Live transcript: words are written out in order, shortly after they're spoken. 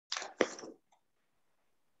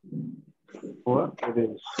Well, it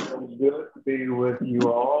is good to be with you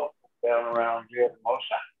all down around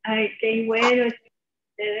Villahermosa. Ay, qué bueno estar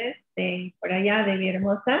con ustedes por allá de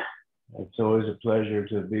Villahermosa. It's always a pleasure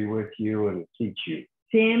to be with you and teach you.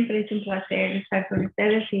 Siempre es un placer estar con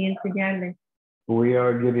ustedes y enseñarles. We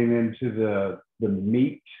are getting into the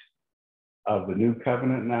meat of the new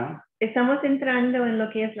covenant now. Estamos entrando en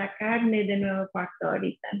lo que es la carne del Nuevo Pacto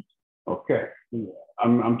ahorita. Okay,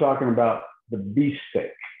 I'm talking about the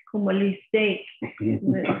beefsteak. Como el steak,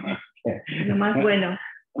 lo más bueno,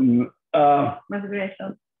 más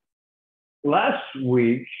grueso. Last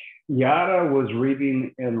week, Yara was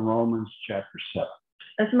reading in Romans chapter 7.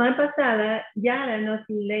 La semana pasada, Yara nos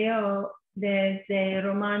leyó desde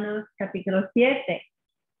Romanos capítulo 7.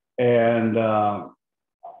 And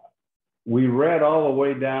we read all the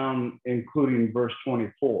way down, including verse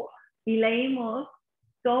 24. Y leímos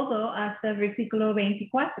todo hasta el versículo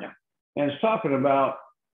 24. And it's talking about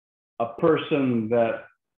a person that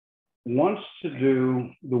wants to do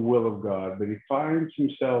the will of God, but he finds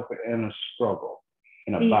himself in a struggle,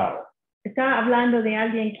 in a battle. Está hablando de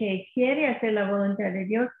alguien que quiere hacer la voluntad de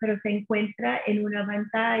Dios, pero se encuentra en una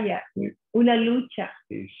batalla, una lucha.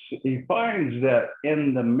 He finds that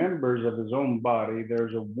in the members of his own body,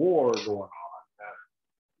 there's a war going on,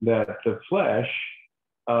 that the flesh,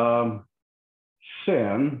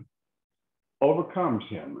 sin, overcomes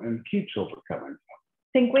him and keeps overcoming him.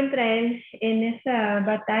 Se encuentra él en esa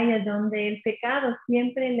batalla donde el pecado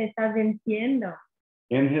siempre le está venciendo.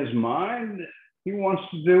 In his mind, he wants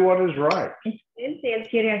to do what is right. Él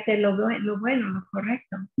quiere hacer lo bueno, lo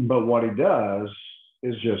correcto. But what he does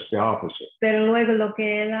is just the opposite. Pero luego lo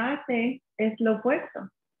que él hace es lo opuesto.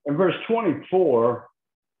 In verse 24,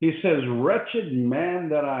 he says, "Wretched man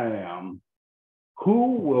that I am,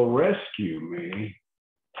 who will rescue me,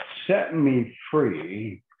 set me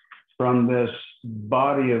free from this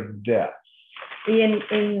body of death?" Y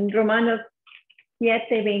en Romanos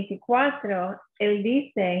 7:24, él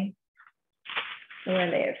dice, voy a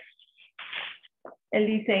leer, él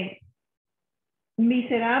dice,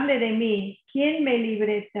 miserable de mí, ¿quién me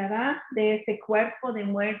librará de ese cuerpo de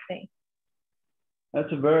muerte?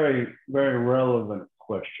 That's a very, very relevant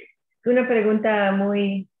question. Es una pregunta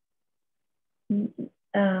muy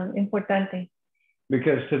importante.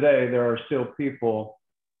 Because today there are still people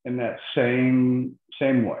in that same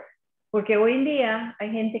way. Porque hoy en día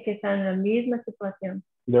hay gente que está en la misma situación.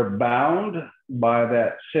 They're bound by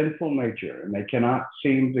that sinful nature and they cannot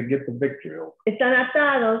seem to get the victory over. Están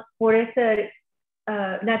atados por esa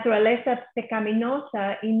naturaleza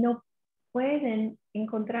pecaminosa y no pueden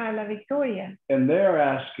encontrar la victoria. And they're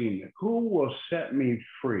asking, who will set me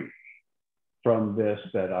free from this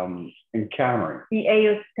that I'm encountering? Y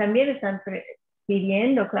ellos también están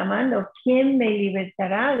pidiendo, clamando, ¿quién me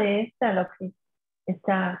libertará de esta, lo que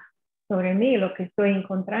está sobre mí, lo que estoy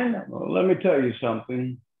encontrando? Well, let me tell you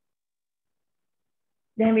something.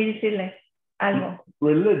 Déjame decirles algo.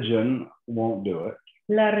 Religion won't do it.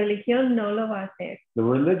 La religión no lo va a hacer. The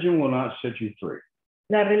religion will not set you free.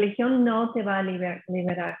 La religión no te va a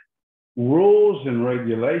liberar. Rules and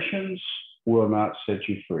regulations will not set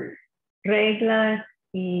you free. Reglas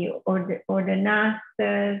y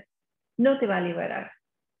ordenanzas no te va a liberar.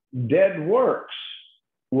 Dead works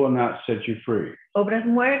will not set you free. Obras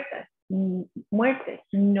muertes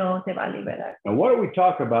no te va a liberar. And what do we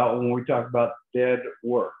talk about when we talk about dead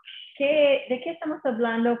works? ¿De qué estamos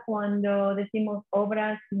hablando cuando decimos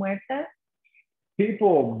obras muertas?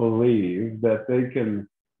 People believe that they can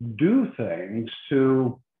do things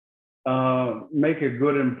to make a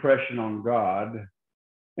good impression on God.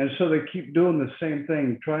 And so they keep doing the same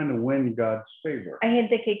thing, trying to win God's favor. Hay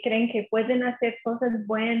gente que creen que pueden hacer cosas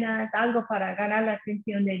buenas, algo para ganar la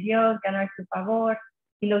atención de Dios, ganar su favor,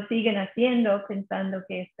 y lo siguen haciendo pensando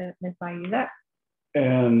que esto les va a ayudar.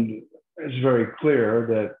 And it's very clear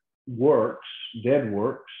that works, dead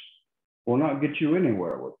works, will not get you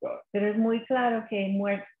anywhere with God. Pero es muy claro que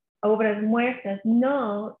obras muertas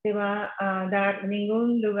no te va a dar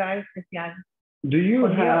ningún lugar especial. Do you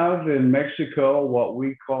have in Mexico what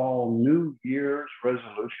we call New Year's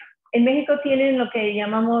resolution? En México tienen lo que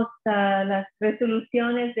llamamos las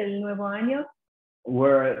resoluciones del nuevo año.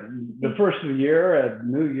 Where at the first of the year, at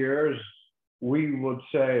New Year's, we would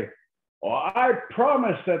say, "Oh, I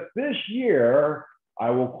promise that this year I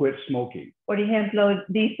will quit smoking." Por ejemplo,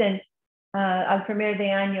 dicen al primer de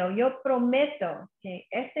año, yo prometo que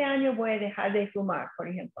este año voy a dejar de fumar, por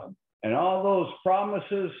ejemplo. And all those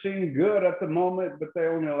promises seem good at the moment, but they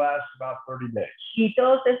only last about 30 days. Y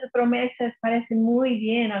todas esas promesas parecen muy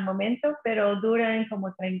bien al momento, pero duran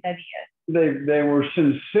como 30 días. They were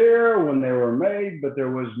sincere when they were made, but there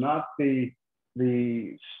was not the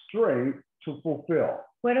strength to fulfill.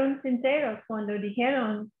 Fueron sinceros cuando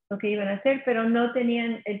dijeron lo que iban a hacer, pero no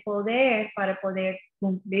tenían el poder para poder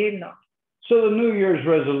cumplirlo. So the New Year's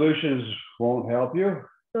resolutions won't help you.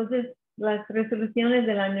 Entonces, las resoluciones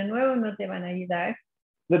del año nuevo no te van a ayudar.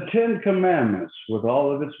 The 10 Commandments, with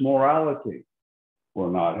all of its morality,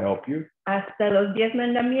 will not help you. Hasta los 10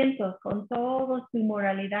 mandamientos, con toda su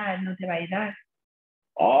moralidad, no te va a ayudar.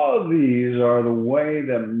 All of these are the way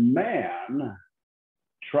that man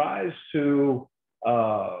tries to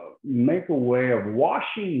make a way of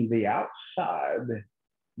washing the outside,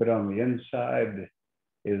 but on the inside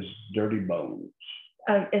is dirty bones.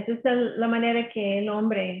 Esa es la manera que el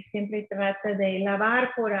hombre siempre trata de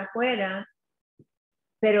lavar por afuera,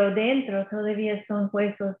 pero dentro todavía son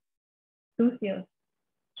huesos sucios.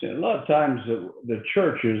 See, a lot of times the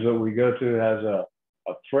churches that we go to has a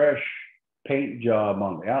fresh paint job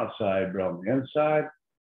on the outside, but on the inside,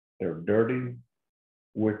 they're dirty,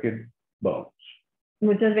 wicked bones.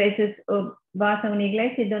 Muchas veces vas a una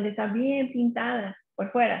iglesia donde está bien pintada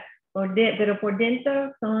por fuera, pero por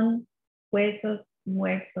dentro son huesos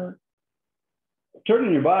muertos. Turn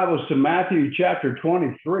in your Bibles to Matthew chapter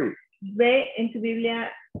 23. Ve en tu Biblia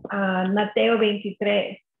Mateo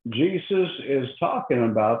 23. Jesus is talking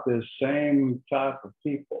about this same type of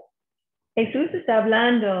people. Jesús está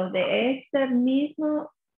hablando de este mismo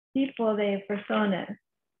tipo de personas.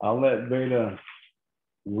 I'll let Beta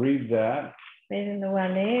read that. Pero lo voy a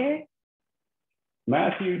leer.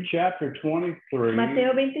 Matthew chapter 23.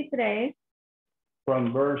 Mateo 23.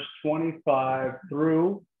 From verse 25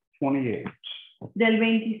 through 28. Del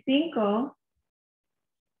 25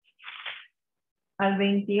 al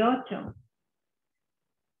 28.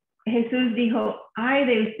 Jesús dijo, ay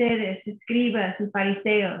de ustedes, escribas y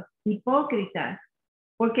fariseos, hipócritas,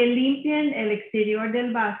 porque limpian el exterior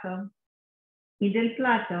del vaso y del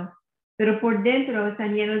plato, pero por dentro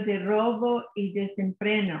están llenos de robo y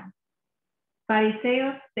desenfreno.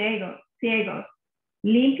 Fariseos ciegos,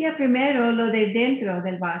 limpia primero lo de dentro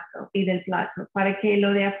del vaso y del plato, para que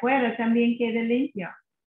lo de afuera también quede limpio.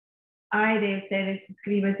 Ay de ustedes,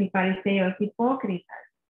 escribas y fariseos, hipócritas,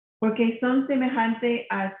 porque son semejantes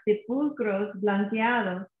a sepulcros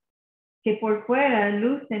blanqueados, que por fuera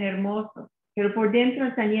lucen hermosos, pero por dentro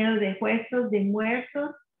están llenos de huesos de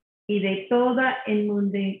muertos y de toda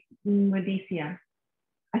inmundicia.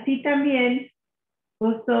 Así también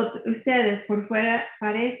ustedes por fuera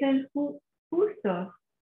parecen justos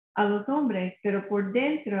a los hombres, pero por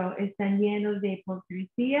dentro están llenos de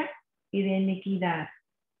hipocresía y de iniquidad.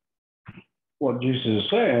 What Jesus is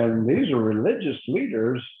saying, these are religious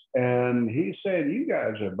leaders, and he's saying you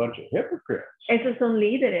guys are a bunch of hypocrites. Esos son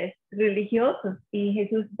líderes religiosos y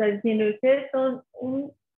Jesús está diciendo, ustedes son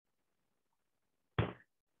un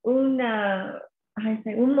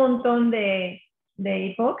montón de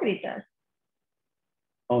hipócritas.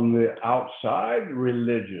 On the outside,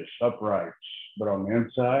 religious, uprights, but on the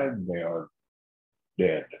inside, they are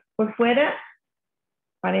dead. Por fuera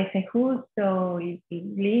parece justo y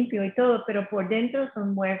limpio y todo, pero por dentro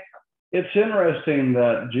son muertos. It's interesting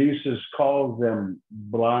that Jesus calls them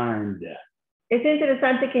blind. Es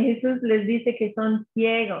interesante que Jesús les dice que son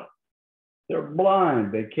ciegos. They're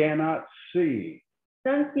blind, they cannot see.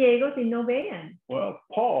 Son ciegos y no vean. Well,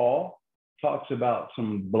 Paul talks about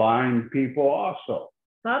some blind people also.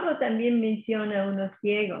 Pablo también menciona unos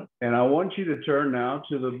ciegos. And I want you to turn now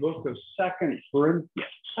to the book of 2 Corinthians.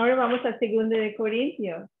 Ahora vamos a 2 de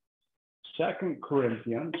Corintios. 2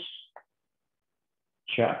 Corinthians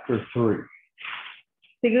chapter 3.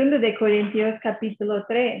 2 de Corintios capítulo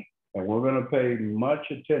 3. And we're going to pay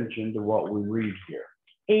much attention to what we read here.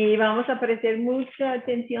 Y vamos a prestar mucha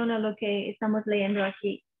atención a lo que estamos leyendo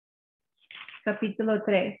aquí. Capítulo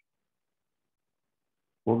 3.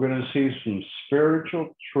 We're going to see some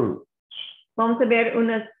spiritual truths. Vamos a ver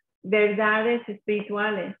unas verdades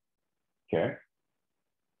espirituales. Okay.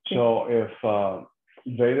 So if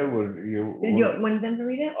Veda, Want them to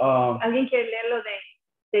read it? ¿Alguien quiere leerlo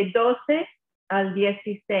de 12 al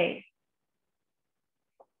 16?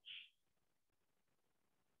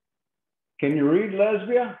 Can you read,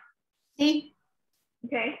 Lesbia? Sí.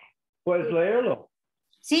 Okay. Puedes leerlo.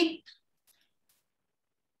 Sí.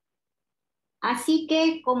 Así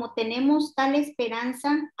que, como tenemos tal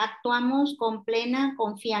esperanza, actuamos con plena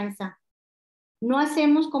confianza. No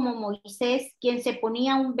hacemos como Moisés, quien se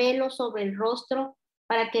ponía un velo sobre el rostro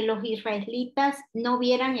para que los israelitas no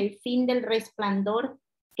vieran el fin del resplandor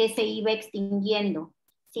que se iba extinguiendo.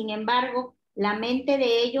 Sin embargo, la mente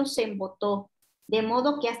de ellos se embotó, de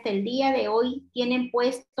modo que hasta el día de hoy tienen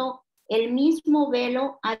puesto el mismo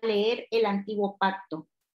velo al leer el antiguo pacto.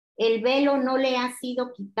 El velo no le ha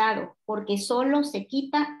sido quitado, porque solo se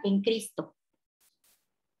quita en Cristo.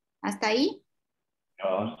 ¿Hasta ahí?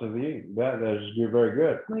 Hasta the that is very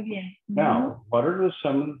good. Muy bien. Now, what are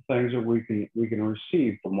some of the things that we can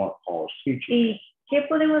receive from what Paul is teaching? ¿Y qué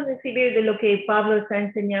podemos recibir de lo que Pablo está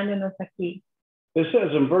enseñándonos aquí? It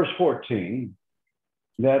says in verse 14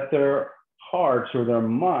 that their hearts or their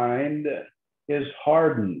mind is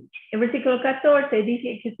hardened. El versículo 14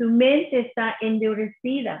 dice que su mente está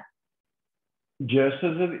endurecida, Just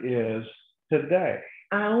as it is today.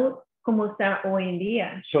 aún como está hoy en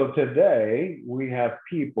día. So today we have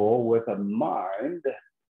people with a mind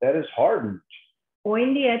that is hardened. Hoy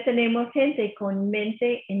en día tenemos gente con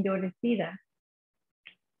mente endurecida.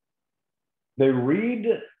 They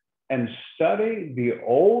read and study the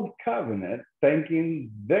old covenant thinking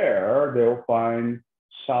there they'll find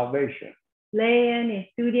salvation. Lean,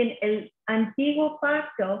 estudien el antiguo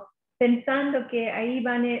pacto pensando que ahí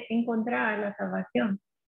van a encontrar la salvación.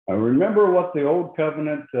 I remember what the old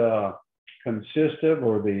covenant consisted,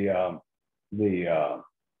 or what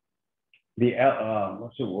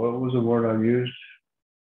was the word I used?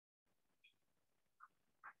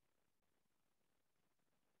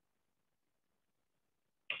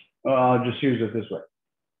 I'll just use it this way.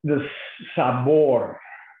 The sabor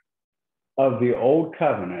of the old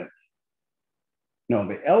covenant. No,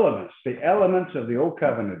 the elements of the old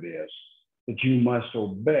covenant is that you must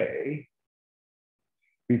obey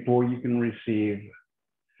before you can receive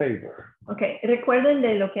favor. Okay, recuerden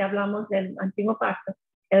de lo que hablamos del antiguo pacto.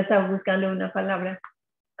 Él estaba buscando una palabra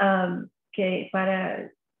que para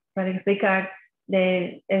explicar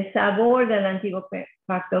el sabor del antiguo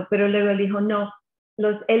pacto, pero luego dijo, no,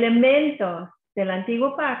 los elementos del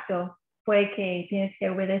antiguo pacto fue que tienes que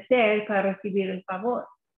obedecer para recibir el favor.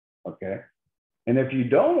 Okay. And if you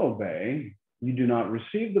don't obey, you do not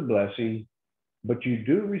receive the blessing, but you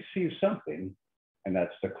do receive something, and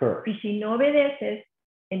that's the curse. Y si no obedeces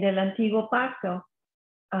en el antiguo pacto,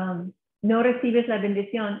 no recibes la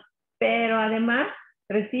bendición, pero además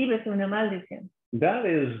recibes una maldición.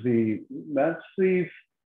 That's the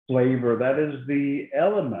flavor, that is the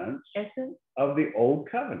elements of the old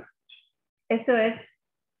covenant.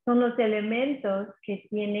 Son los elementos que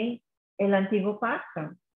tiene el antiguo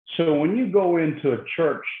pacto. So when you go into a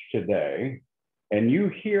church today and you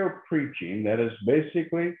hear preaching that is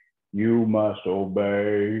basically, you must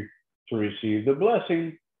obey to receive the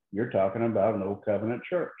blessing, you're talking about an old covenant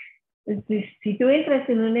church. Si tú entras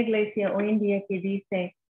en una iglesia hoy en día que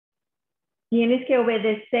dice, tienes que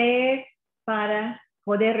obedecer para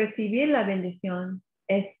poder recibir la bendición,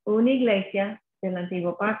 es una iglesia del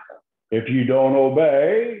antiguo pacto. If you don't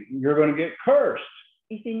obey, you're going to get cursed.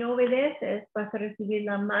 Y si no obedeces, vas a recibir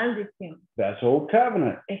la maldición. That's old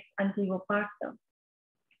covenant. Es antiguo pacto.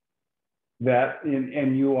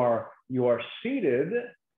 And you are seated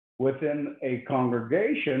within a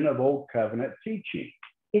congregation of old covenant teaching.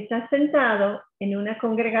 Estás sentado en una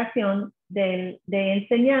congregación de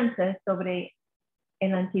enseñanza sobre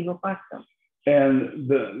el antiguo pacto. And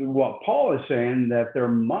what Paul is saying, that their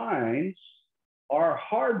minds are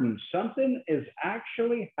hardened. Something is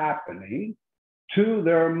actually happening to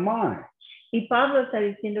their minds. Y Pablo está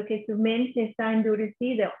diciendo que su mente está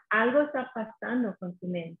endurecida. Algo está pasando con su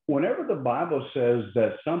mente. Whenever the Bible says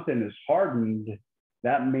that something is hardened,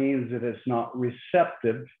 that means that it's not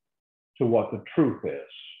receptive to what the truth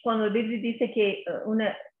is. Cuando la Biblia dice que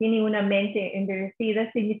tiene una mente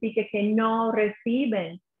endurecida, significa que no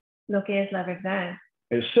reciben lo que es la verdad.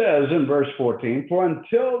 It says in verse 14, for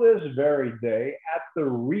until this very day, at the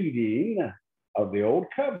reading of the old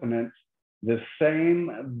covenant, the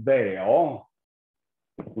same veil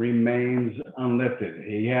remains unlifted.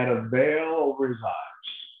 He had a veil over his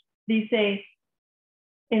eyes. Dice,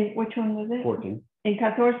 which one was it? 14. En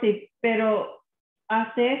 14, pero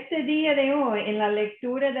hasta este día de hoy, en la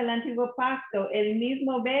lectura del antiguo pacto, el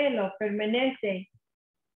mismo velo permanece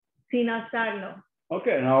sin alzarlo.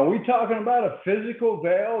 Okay, now are we talking about a physical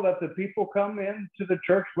veil that the people come into the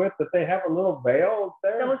church with, that they have a little veil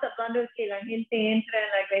there? Estamos hablando de que la gente entra en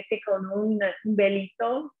la iglesia con un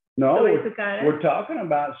velito No, sobre su cara. we're talking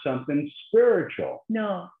about something spiritual.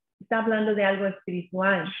 No, está hablando de algo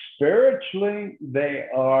espiritual. Spiritually, they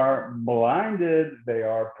are blinded, they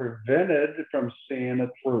are prevented from seeing the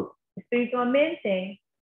truth. Espiritualmente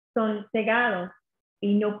son cegados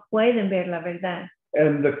y no pueden ver la verdad.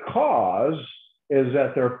 And the cause is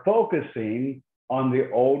that they're focusing on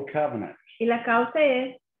the old covenant. Y la causa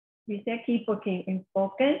es, dice aquí, porque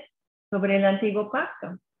enfoquen sobre el antiguo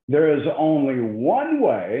pacto. There is only one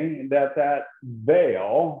way that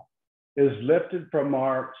veil is lifted from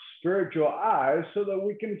our spiritual eyes so that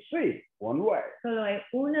we can see. One way. Solo hay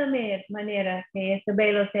una manera que ese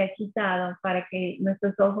velo sea quitado para que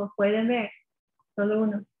nuestros ojos puedan ver. Solo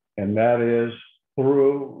uno. And that is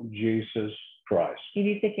through Jesus Christ. Y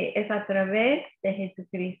dice que es a través de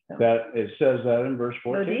Jesucristo. That it says that in verse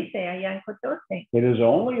Lo 14. dice allá en 14. It is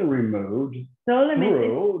only removed Solamente,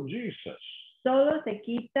 through Jesus. solo se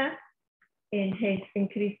quita en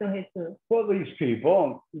Cristo Jesús. Well, these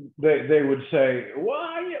people, they would say,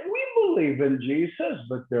 well, we believe in Jesus,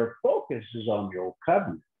 but their focus is on the old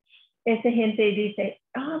covenant. Esa gente dice,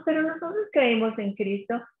 pero nosotros creemos en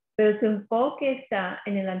Cristo, pero su enfoque está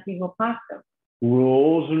en el antiguo pacto.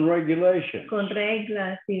 Rules and regulations. Con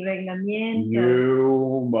reglas y reglamentos.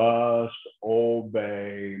 You must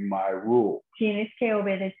obey my rules. Tienes que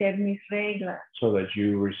obedecer mis reglas. So that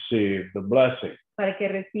you receive the blessing. Para que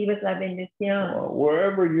recibas la bendición. Well,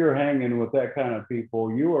 wherever you're hanging with that kind of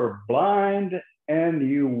people, you are blind and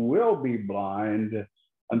you will be blind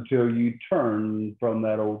until you turn from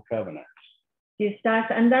that old covenant. Si estás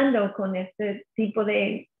andando con este tipo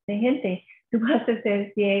de gente, tú vas a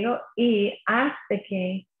ser ciego y hasta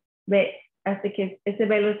que ese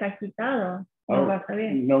velo está quitado, no vas a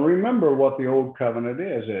ver. Now remember what the old covenant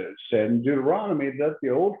is. It said in Deuteronomy that the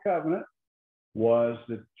old covenant was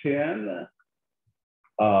the 10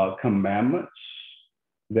 commandments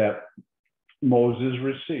that Moses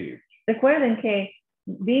received. Recuerden que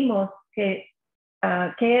vimos que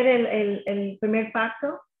era el primer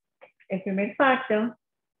pacto. El primer pacto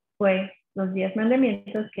fue los 10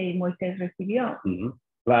 mandamientos que Moisés recibió. Mm-hmm.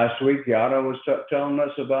 Last week, Yara was telling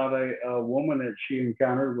us about a woman that she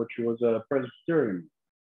encountered, which was a Presbyterian.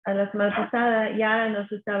 A la semana pasada, Yara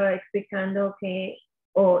nos estaba explicando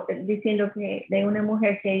diciendo que de una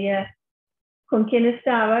mujer que ella, con quien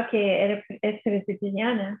estaba, que es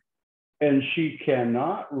presbiteriana. And she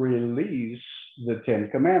cannot release the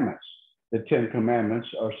 10 commandments. The 10 commandments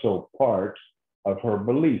are so part of her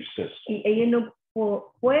belief system. Y ella no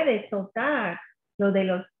puede soltar lo de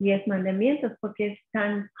los 10 mandamientos porque es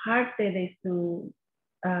tan parte de su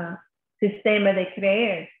sistema de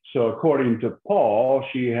creer. So according to Paul,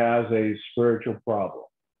 she has a spiritual problem.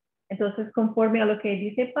 Entonces, conforme a lo que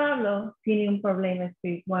dice Pablo, tiene un problema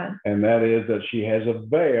espiritual. And that is that she has a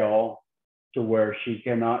veil to where she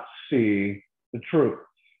cannot see the truth.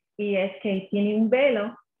 Y es que tiene un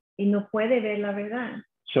velo y no puede ver la verdad.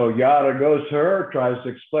 So Yada goes to her, tries to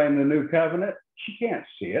explain the new covenant. She can't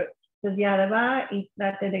see it. Entonces Yada va y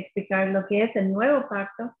trata de explicar lo que es el nuevo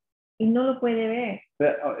pacto y no lo puede ver.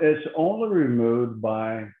 That it's only removed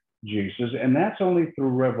by Jesus, and that's only through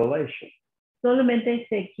revelation. Solamente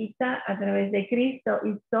se quita a través de Cristo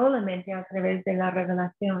y solamente a través de la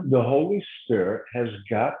revelación. The Holy Spirit has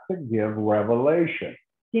got to give revelation.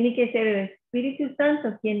 Tiene que ser el Espíritu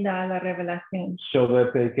Santo quien da la revelación. So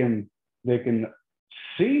that they can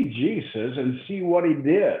see Jesus and see what he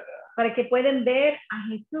did. Para que puedan ver a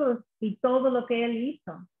Jesús y todo lo que él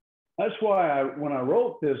hizo. That's why when I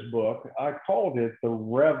wrote this book, I called it The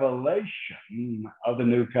Revelation of the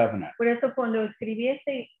New Covenant. Por eso cuando escribí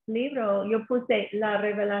este libro, yo puse la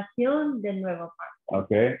revelación del nuevo pacto.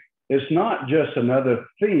 Okay? It's not just another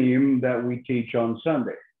theme that we teach on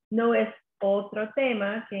Sunday. No es otro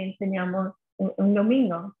tema que enseñamos un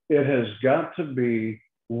domingo. It has got to be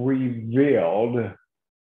revealed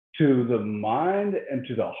to the mind and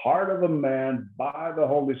to the heart of a man by the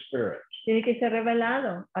Holy Spirit. Tiene que ser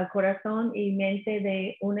revelado al corazón y mente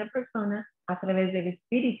de una persona a través del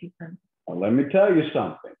Espíritu Santo. Well, let me tell you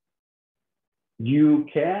something. You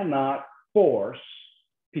cannot force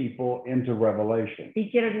people into revelation.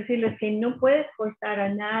 Y quiero decirles que no puedes forzar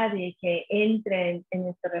a nadie que entre en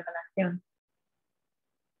esta revelación.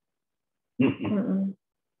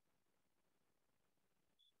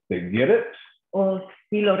 They get it. O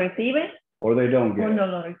si lo reciben Or they don't get o no it.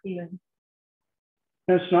 lo reciben.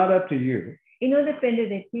 It's not up to you. Y no depende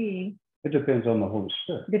de ti, It depends on the Holy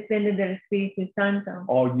Spirit. depende del Espíritu Santo.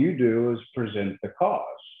 All you do is present the cause.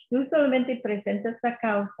 Tú solamente presentas la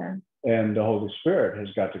causa And the Holy Spirit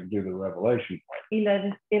has got to do the revelation part. y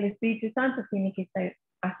el Espíritu Santo tiene que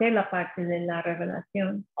hacer la parte de la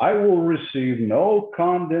revelación. I will receive no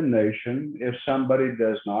condemnation if somebody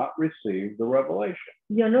does not receive the revelation.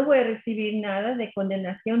 Yo no voy a recibir nada de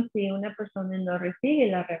condenación si una persona no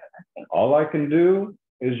recibe la revelación. All I can do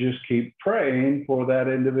is just keep praying for that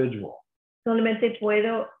individual Solamente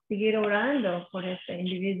puedo seguir orando por ese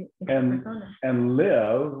individuo, esa persona. and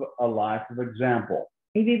live a life of example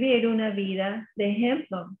Y vivir una vida de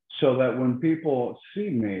ejemplo. so that when people see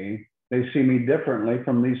me, they see me differently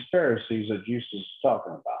from these Pharisees that Jesus is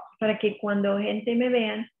talking about. Para que cuando gente me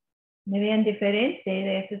vean diferente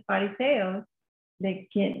de esos fariseos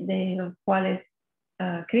de los cuales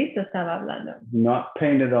Cristo estaba hablando. Not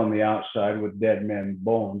painted on the outside with dead men's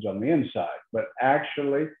bones on the inside, but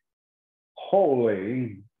actually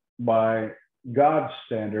holy by God's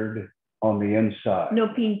standard on the inside.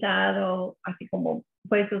 No pintado así como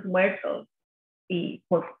huesos muertos y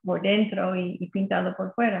por dentro y pintado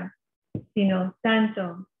por fuera, sino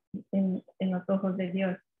santo en los ojos de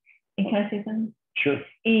Dios. En casi tan. Sure.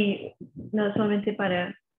 Y no solamente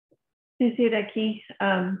para decir aquí,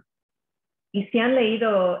 y si han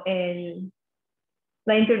leído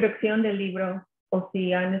la introducción del libro o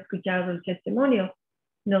si han escuchado el testimonio,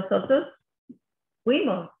 nosotros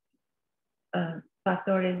fuimos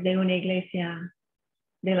pastores de una iglesia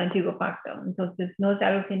del Antiguo Pacto. Entonces, no es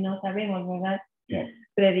algo que no sabemos, ¿verdad? Yeah.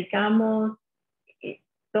 Predicamos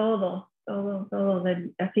todo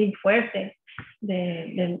así fuerte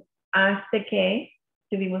hasta que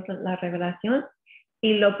tuvimos la revelación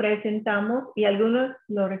y lo presentamos y algunos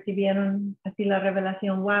lo recibieron así la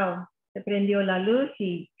revelación, wow, se prendió la luz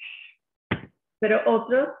pero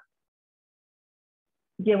otros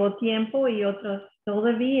llevó tiempo y otros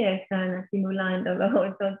todavía están asimilándolo.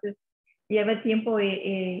 Entonces, lleva tiempo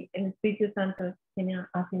y el Espíritu Santo tiene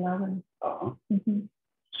afilado. Uh-huh.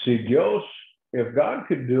 See, Dios, if God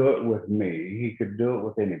could do it with me, he could do it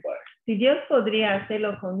with anybody. Si Dios podría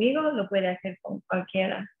hacerlo conmigo, lo puede hacer con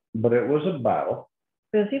cualquiera. But it was a battle.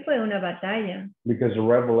 Pero sí fue una batalla. Because the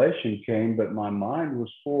revelation came, but my mind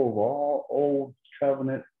was full of all old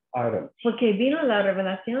covenant items. Porque vino la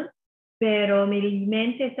revelación, pero mi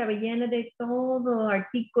mente estaba llena de todos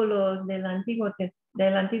artículos del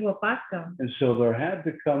antiguo pacto. And so there had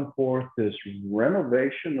to come forth this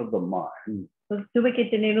renovation of the mind. Pues tuve que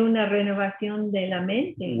tener una renovación de la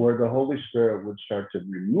mente. Where the Holy Spirit would start to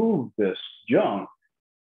remove this junk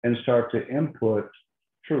and start to input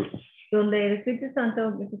truth. Donde el Espíritu Santo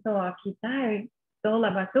empezó a quitar toda la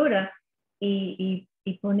basura y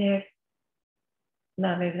poner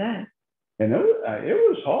la verdad. And it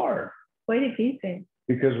was hard. Fue difícil.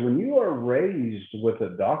 Because when you are raised with a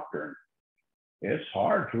doctrine, it's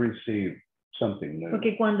hard to receive something new.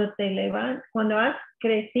 Porque cuando has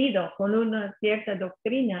crecido con una cierta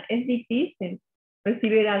doctrina, es difícil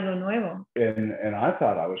recibir algo nuevo. And I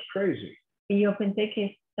thought I was crazy. Y yo pensé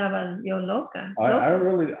que estaba yo loca.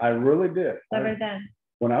 I really did. La verdad.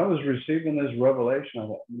 When I was receiving this revelation, I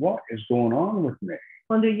thought, what is going on with me?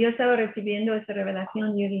 Cuando yo estaba recibiendo esa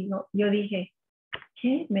revelación, yo dije,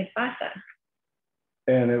 ¿qué me pasa?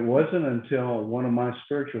 And it wasn't until one of my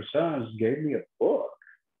spiritual sons gave me a book.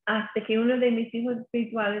 Hasta que uno de mis hijos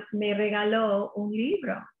espirituales me regaló un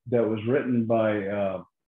libro. That was written by David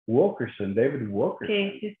Wilkerson.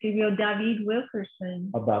 Que se escribió David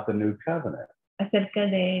Wilkerson. About the New Covenant. Acerca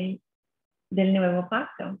del Nuevo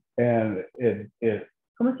Pacto. And it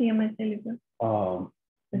 ¿Cómo se llama este libro?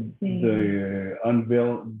 The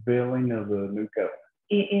unveiling of the New Covenant.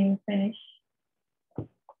 In Spanish.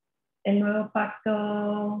 El Nuevo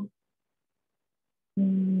Pacto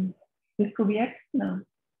descubierto, no.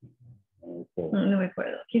 No me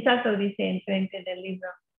acuerdo. Quizás lo dice enfrente del libro.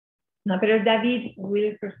 No, pero David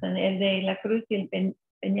Wilkerson, el de la cruz y el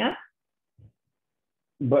peñal.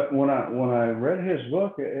 But when I read his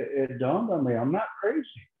book, it dawned on me, I'm not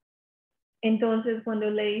crazy. Entonces, cuando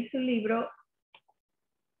leí su libro,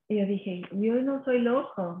 yo dije, yo no soy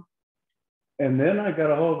loco. And then I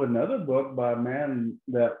got a hold of another book by a man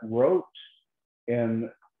that wrote in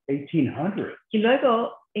 1800. Y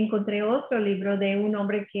luego encontré otro libro de un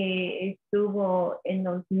hombre que estuvo en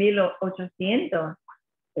los 1800.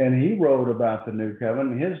 And he wrote about the New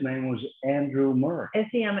Covenant. His name was Andrew Murray. Él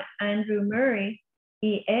se llama Andrew Murray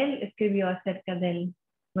y él escribió acerca del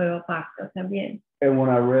Nuevo Pacto también. And when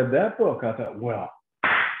I read that book, I thought, well,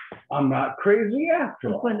 I'm not crazy after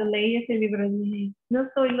all. Y cuando leí ese libro dije, no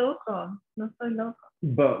soy loco.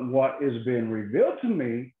 But what is being revealed to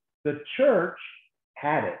me, the church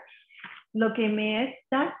had it. Lo que me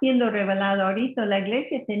está siendo revelado ahorita, la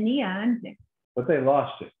iglesia tenía antes. But they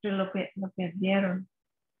lost it. Pero lo perdieron.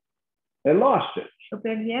 They lost it. Lo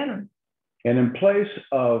perdieron. And in place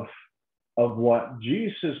of what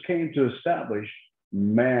Jesus came to establish,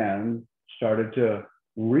 man started to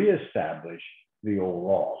reestablish the old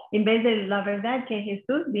law. En vez de la verdad que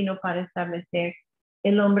Jesús vino para establecer,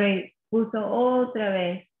 el hombre puso otra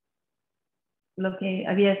vez lo que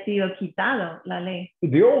había sido quitado, la ley.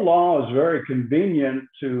 The old law is very convenient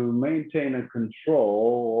to maintain a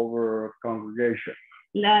control over a congregation.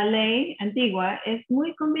 La ley antigua es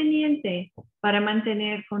muy conveniente para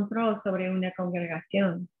mantener control sobre una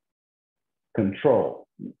congregación. Control,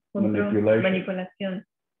 manipulación.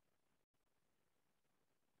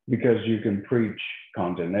 Because you can preach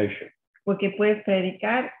condemnation. Porque puedes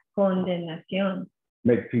predicar condenación.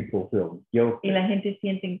 Make people feel guilty. Y la gente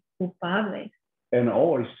siente culpable. And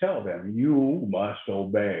always tell them, you must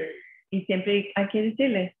obey. Y siempre hay que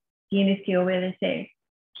decirles, tienes que obedecer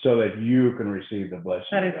so that you can receive the blessing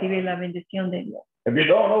para of recibir God. la bendición de Dios. If you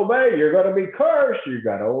don't obey, you're going to be cursed. You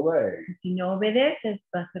got to obey. Si no obedeces,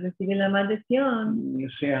 vas a recibir la maldición. You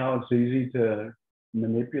see how it's easy to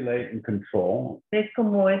manipulate and control? ¿Ves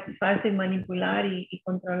cómo es fácil manipular y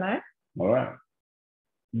controlar? All right.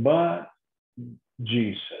 But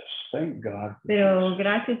Jesus, thank God for Pero Jesus.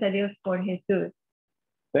 gracias a Dios por Jesús.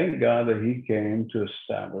 Thank God that he came to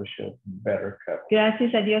establish a better covenant.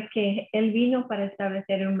 Gracias a Dios que Él vino para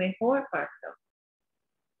establecer un mejor pacto.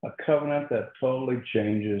 A covenant that totally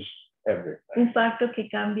changes everything. Un pacto que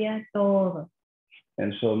cambia todo.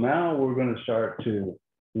 And so now we're going to start to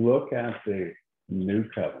look at the new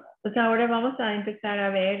covenant. Pues ahora vamos a empezar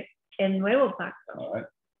a ver el nuevo pacto. All right.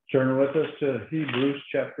 Turn with us to Hebrews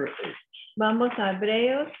chapter 8. Vamos a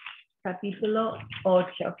Hebreos capítulo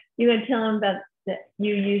 8. You can tell them that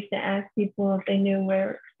you used to ask people if they knew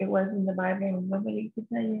where it was in the Bible and nobody could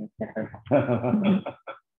tell you except for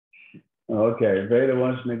Okay, Veda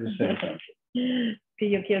wants me to say something. que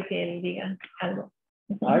yo quiero que él diga algo.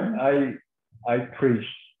 I preached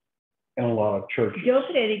in a lot of churches. Yo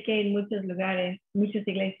prediqué en muchos lugares, muchas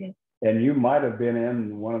iglesias. And you might have been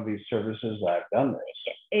in one of these services I've done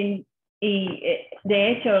this. De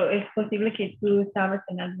hecho, es posible que tú estabas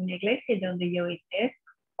en alguna iglesia donde yo hice esto.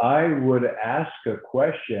 I would ask a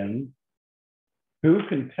question, who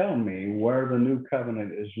can tell me where the new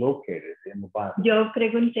covenant is located in the Bible? Yo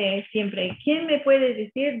pregunté siempre, ¿quién me puede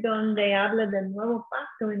decir dónde habla del nuevo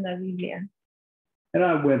pacto en la Biblia? And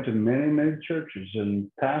I went to many, many churches, and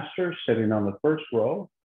pastors sitting on the first row,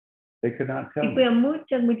 they could not tell Y fui me. a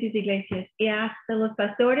muchas iglesias y hasta los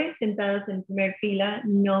pastores sentados en primera fila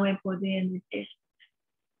no me podían decir.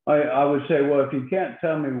 I would say, well, if you can't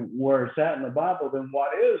tell me where it's at in the Bible, then what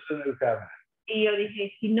is the new covenant? Y yo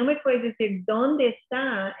dije, si no me puedes decir dónde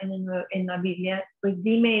está en la Biblia, pues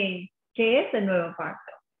dime qué es el nuevo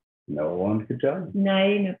pacto. No one could tell me.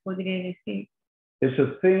 Nadie me podría decir, It's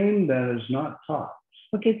a theme that is not taught.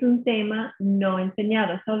 porque es un tema no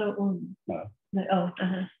enseñado, solo uno. No. Oh,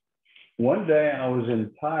 ajá. One day I was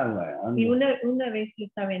in Y Thailand, una vez yo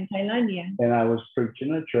estaba en Tailandia and I was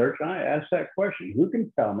preaching at church, and I asked that question, who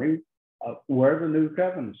can tell me where the new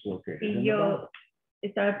covenant is located in y the yo Bible?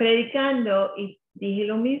 estaba predicando y dije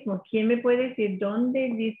lo mismo, ¿quién me puede decir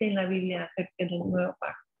dónde dice en la Biblia acerca del nuevo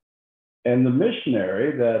pacto? And the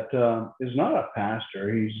missionary that is not a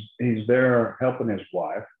pastor, he's there helping his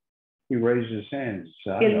wife. He raised his hand and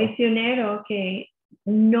said, El misionero que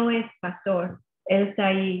no es pastor, él está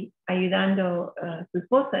ahí ayudando a su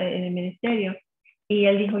esposa en el ministerio y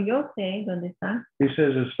él dijo, yo sé dónde está. he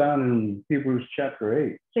says it's found in Hebrews chapter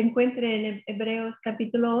 8. Se encuentra en Hebreos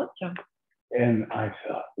capítulo 8. And I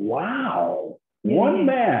thought, wow, Yo one dije,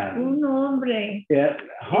 man un hombre and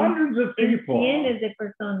hundreds of en people cientos de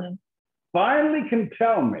personas finally can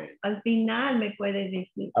tell me al final me puede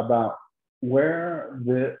decir about where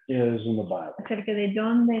this is in the Bible. acerca de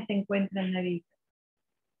dónde se encuentra en la Biblia.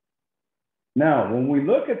 Now, when we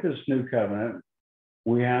look at this new covenant,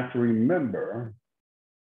 we have to remember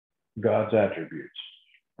God's attributes.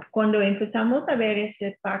 Cuando empezamos a ver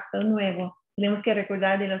este pacto nuevo, tenemos que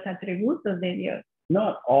recordar de los atributos de Dios.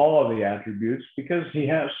 Not all of the attributes, because he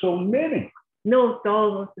has so many, No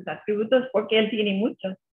todos sus atributos, porque él tiene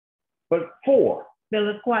muchos, but 4. de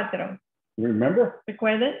los 4. Remember?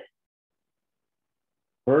 ¿Recuerdas?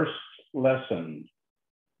 First lesson.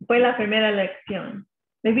 Fue la primera lección.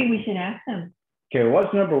 Maybe we should ask them. Okay,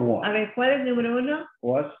 what's number 1? A ver, ¿cuál es número 1?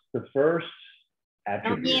 What's the first No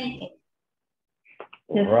attribute? miente.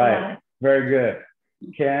 Just Right. lie. Very good.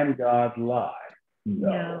 Can God lie?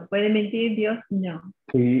 No. ¿Puede mentir Dios? No.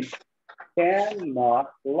 He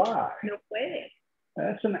cannot lie. No puede.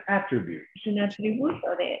 That's an attribute. Es un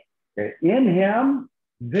atributo de él. Okay. In him,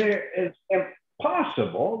 there is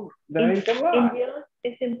impossible that he can En lie. Dios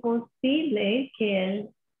es imposible que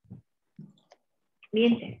él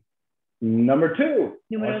miente. Number 2.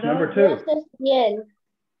 Número What's 2. number 2? Dios es fiel.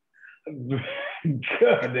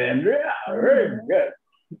 Good, Andrea. Very good.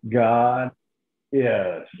 God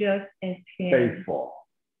is Dios es fiel. faithful.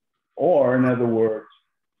 Or, in other words,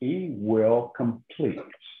 he will complete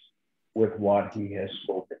with what he has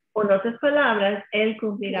spoken. Con otras palabras, él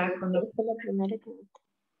cumplirá con lo.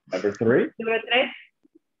 Number 3, Número 3.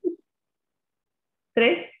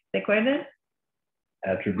 3, ¿recuerdan?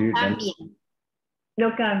 attribute. También.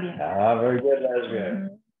 No cambia. Very good, Leslie.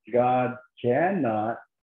 Ujú. God cannot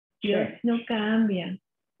Dios change. no cambia.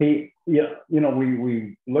 We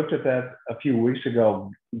looked at that a few weeks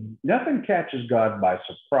ago. Nothing catches God by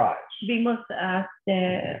surprise. Vimos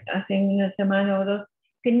hace una semana o dos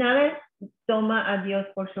que nada toma a Dios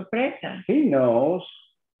por sorpresa. He knows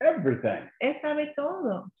everything. Él sabe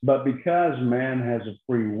todo. But because man has a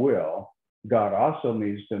free will, God also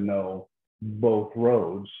needs to know both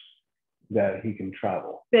roads that he can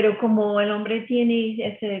travel. Pero como el hombre tiene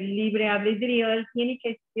ese libre albedrío,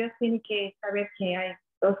 Dios tiene que saber que hay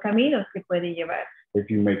dos caminos que puede llevar. If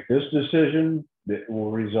you make this decision, it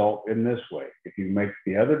will result in this way. If you make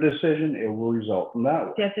the other decision, it will result in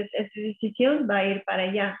that Si way. haces esa decisión, va a ir para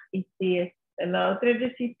allá. Y si es la otra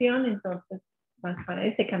decisión, entonces vas para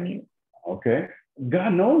ese camino. Okay?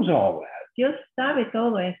 God knows all that. Dios sabe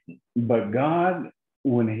todo eso. But God,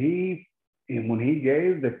 when he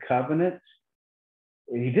gave the covenant,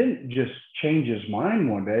 he didn't just change his mind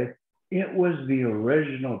one day. It was the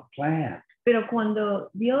original plan. Pero cuando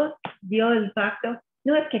Dios dio el pacto,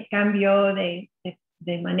 no es que cambió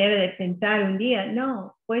de manera de pensar un día,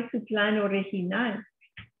 no, fue su plan original.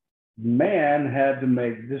 Man had to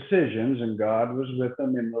make decisions, and God was with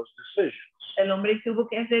them in those decisions. El hombre tuvo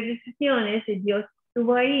que hacer decisiones y Dios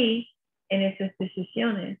estuvo ahí en esas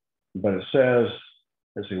decisiones. But it says,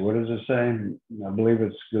 let's see, what does it say? I believe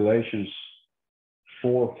it's Galatians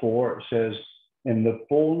 4:4. It says, in the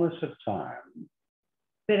fullness of time.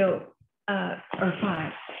 Pero, or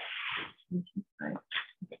five.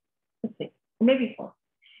 Let's see, maybe four.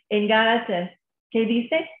 En Gálatas, ¿qué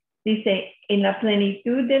dice? Dice, en la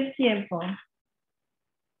plenitud del tiempo.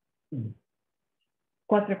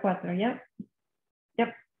 4:4, ¿ya?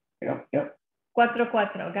 Yep.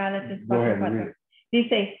 4:4, Gálatas Go ahead and 4:4. read it.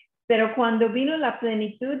 Dice, pero cuando vino la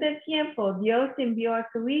plenitud del tiempo, Dios envió a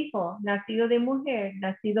su Hijo, nacido de mujer,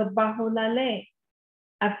 nacido bajo la ley,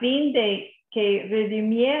 a fin de que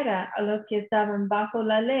redimiera a los que estaban bajo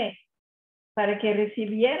la ley, para que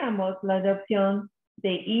recibiéramos la adopción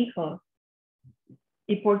de hijos.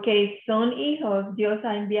 Y porque son hijos, Dios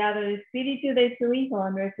ha enviado el Espíritu de su Hijo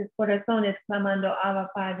a nuestros corazones, clamando,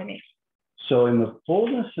 Abba, Padre. So in the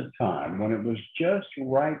fullness of time, when it was just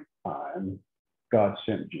right time, God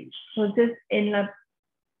sent Jesus. Entonces, en la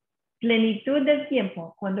plenitud del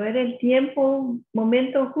tiempo, cuando era el tiempo,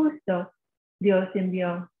 momento justo, Dios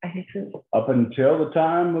envió a Jesús. Up until the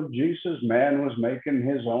time of Jesus, man was making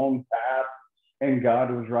his own path, and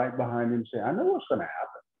God was right behind him saying, I know what's going to happen.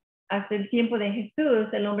 Hasta el tiempo de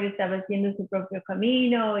Jesús, el hombre estaba haciendo su propio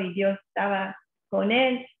camino y Dios estaba con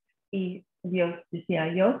él y Dios decía,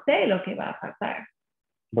 yo sé lo que va a pasar.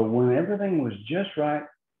 But when everything was just right,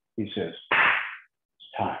 he says,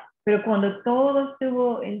 it's time. Pero cuando todo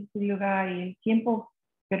estuvo en su lugar y el tiempo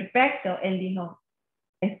perfecto, él dijo,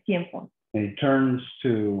 es tiempo. And he turns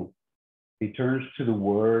to the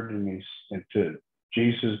Word and to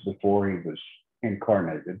Jesus before he was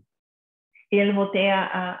incarnated. Y él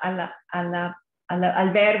botea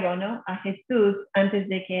al verbo, ¿no? A Jesús antes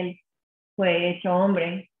de que él fue hecho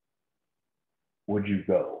hombre. Would you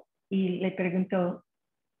go? Y le preguntó,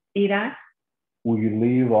 ¿irás? Will you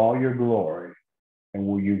leave all your glory and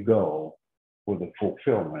will you go for the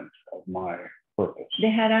fulfillment of my purpose?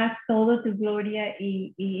 ¿Dejarás toda tu gloria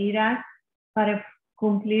y irás para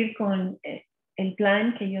cumplir con el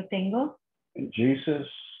plan que yo tengo? And Jesus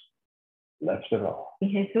left it all. Y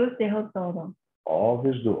Jesús dejó todo, All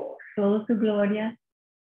his glory toda su gloria,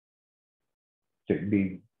 to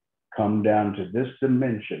come down to this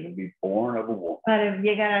dimension and be born of a woman. para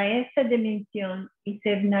llegar a esa dimensión y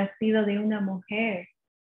ser nacido de una mujer.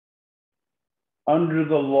 Under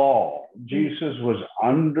the law. Jesus was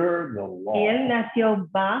under the law. Y él nació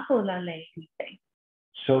bajo la ley, dice.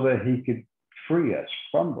 So that he could free us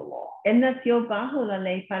from the law. Él nació bajo la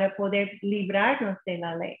ley para poder librarnos de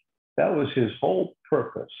la ley. That was his whole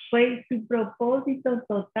purpose. Fue su propósito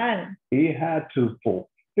total. He had to fulfill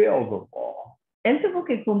the law Él tuvo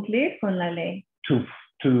que cumplir con la ley to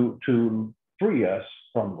free us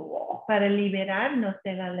from the law. para liberarnos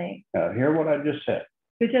de la ley. Now, hear what I just said.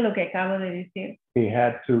 Escucha lo que acabo de decir. He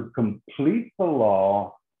had to complete the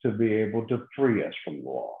law to be able to free us from the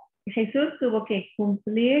law. Jesús tuvo que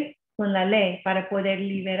cumplir con la ley para poder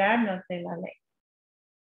liberarnos de la ley.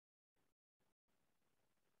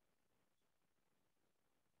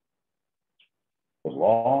 The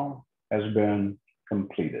law has been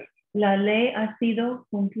completed La ley ha sido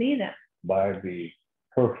cumplida by the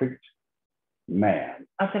perfect man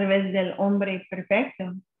a través del hombre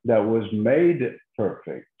perfecto, that was made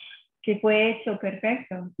perfect, que fue hecho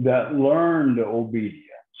perfecto, that learned obedience,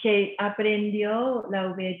 que aprendió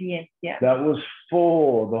la obediencia, that was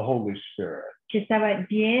full of the Holy Spirit, que estaba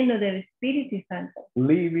lleno del Espíritu Santo,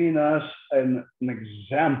 leaving us an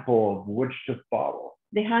example of which to follow.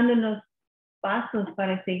 dejándonos pasos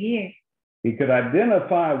para seguir. He could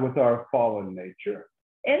identify with our fallen nature.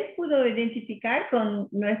 Él pudo identificar con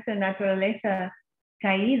nuestra naturaleza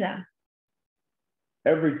caída.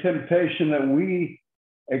 Every temptation that we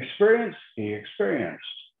experience, he experienced.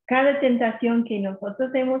 Cada tentación que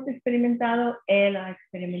nosotros hemos experimentado, Él ha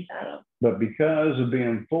experimentado. But because of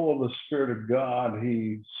being full of the Spirit of God,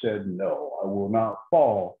 he said, no, I will not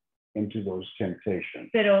fall into those temptations.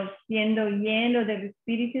 Pero siendo lleno del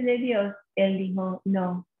Espíritu de Dios, Él dijo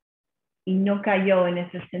no. Y no cayó en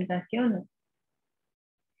esas tentaciones.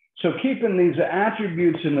 So keeping these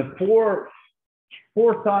attributes in the four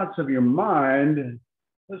thoughts of your mind,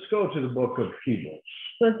 let's go to the book of Hebrews.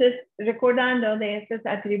 Entonces, recordando de estos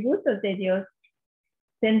atributos de Dios,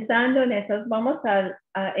 pensando en esos, vamos a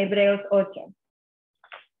Hebreos 8.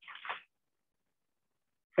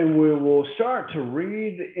 And we will start to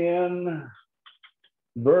read in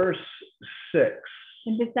verse 6.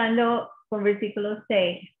 Empezando con versículo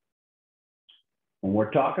 6. And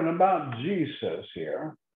we're talking about Jesus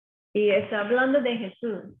here. Y está hablando de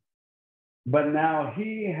Jesús. But now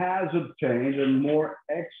he has obtained a more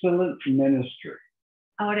excellent ministry.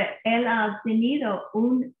 Ahora, Él ha obtenido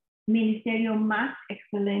un ministerio más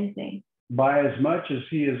excelente. By as much as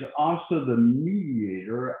he is also the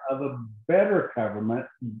mediator of a better covenant,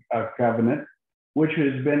 which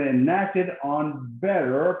has been enacted on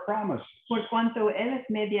better promises. Por cuanto Él es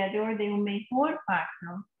mediador de un mejor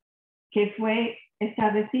pacto que fue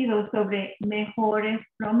establecido sobre mejores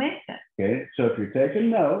promesas. Okay, so if you're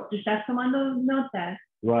taking notes, Si estás tomando notas,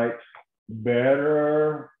 write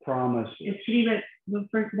better promises. escribe the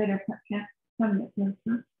first better covenant.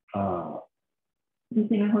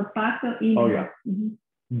 Dice mejor pacto y Oh, mejor. yeah. Escribe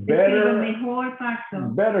Better, mejor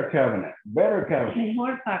pacto. better covenant,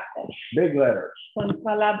 Mejor pacto. big letters. Con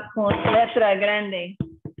letra grande.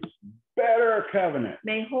 Better covenant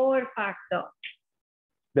Mejor pacto.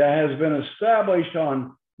 that has been established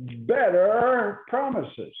on better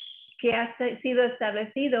promises. Que ha sido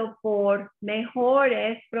establecido por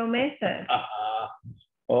mejores promesas.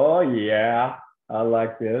 Oh, yeah, I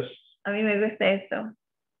like this. A mí me gusta esto.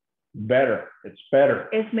 Better, it's better.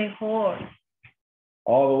 Es mejor.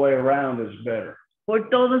 All the way around is better. Por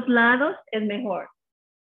todos lados es mejor.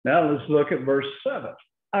 Now let's look at verse 7.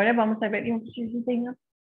 Ahora vamos a ver,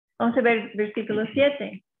 vamos a ver versículo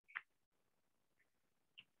 7.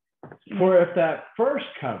 For if that first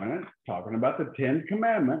covenant, talking about the 10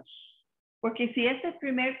 commandments, Porque si este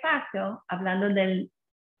primer pacto, hablando del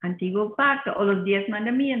antiguo pacto o los 10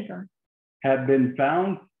 mandamientos, had been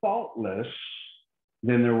found faultless,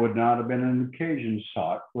 then there would not have been an occasion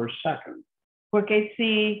sought for a second. porque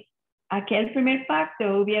si aquel primer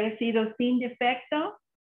pacto hubiera sido sin defecto,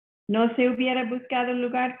 no se hubiera buscado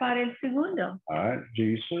lugar para el segundo. All right,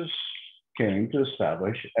 Jesus came to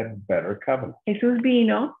establish a better covenant. Jesús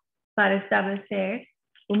vino para establecer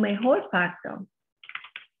un mejor pacto.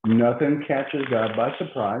 Nothing catches God by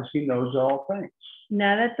surprise. He knows all things.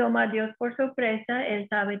 Nada toma a Dios por sorpresa, Él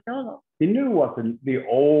sabe todo. He knew what the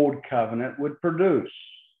old covenant would produce.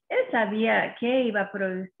 Él sabía que iba a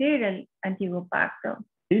producir el antiguo pacto.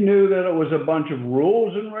 He knew that it was a bunch of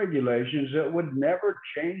rules and regulations that would never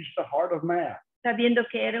change the heart of man. Sabiendo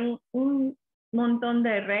que era un montón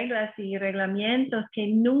de reglas y reglamentos que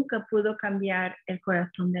nunca pudo cambiar el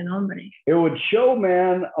corazón del hombre. It would show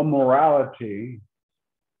man a morality,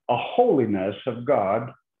 a holiness of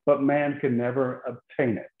God, but man can never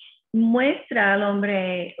obtain it. Muestra al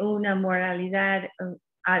hombre una moralidad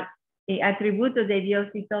y atributos de Dios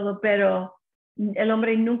y todo, pero el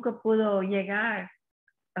hombre nunca pudo llegar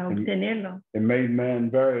a obtenerlo. It made man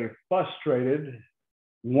very frustrated,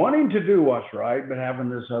 wanting to do what's right, but having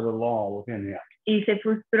this other law within him. Y se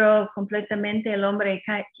frustró completamente el hombre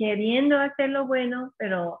queriendo hacer lo bueno,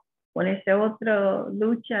 pero con esta otra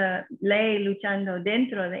ley luchando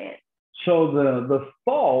dentro de él. So the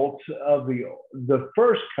fault of the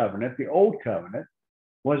first covenant, the old covenant,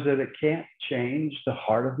 was that it can't change the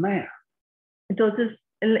heart of man. Entonces,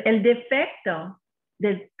 el defecto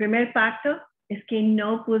del primer pacto es que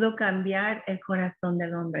no pudo cambiar el corazón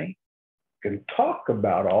del hombre. Can talk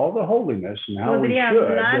about all the holiness and how we Podría should,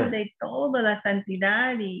 hablar de toda la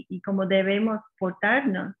santidad y cómo debemos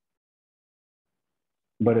portarnos,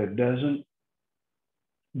 but it doesn't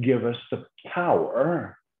give us the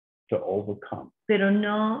power to overcome. pero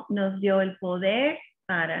no nos dio el poder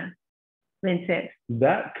para vencer.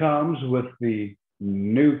 That comes with the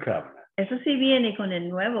new covenant. Eso sí viene con el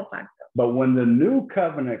nuevo pacto. But when the new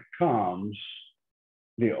covenant comes,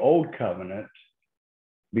 the old covenant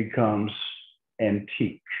becomes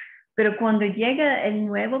antique. Pero cuando llega el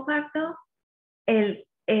nuevo pacto,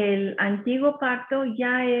 el antiguo pacto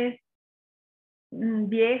ya es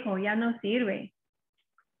viejo, ya no sirve.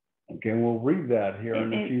 Okay, we'll read that here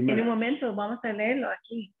in a few En un minutes. momento vamos a leerlo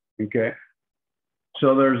aquí. Okay.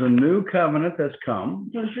 So there's a new covenant that's come.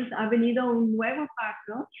 Entonces ha venido un nuevo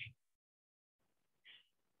pacto.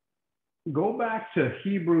 Go back to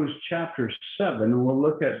Hebrews chapter 7, and we'll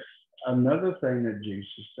look at another thing that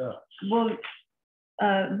Jesus does.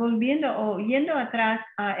 Volviendo o yendo atrás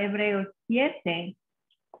a Hebreos 7,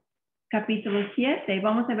 capítulo 7,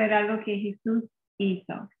 vamos a ver algo que Jesús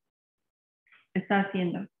hizo, está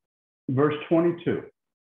haciendo. Verse 22.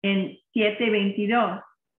 En 7:22.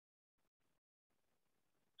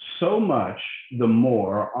 So much the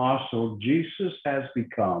more also Jesus has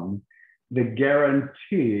become the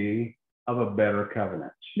guarantee of a better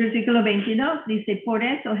covenant. Versículo 22 dice, por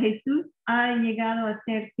eso Jesús ha llegado a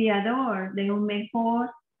ser fiador de un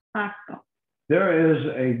mejor pacto. There is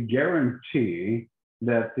a guarantee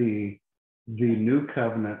that the new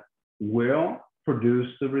covenant will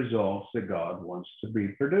produce the results that God wants to be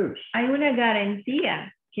produced. Hay una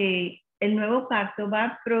garantía que el nuevo pacto va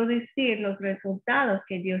a producir los resultados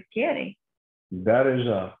que Dios quiere. That is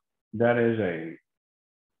a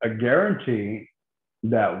guarantee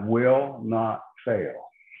that will not fail.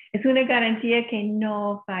 Es una garantía que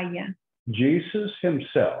no falla. Jesus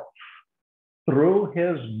himself, through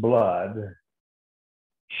his blood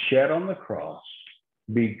shed on the cross,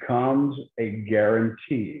 becomes a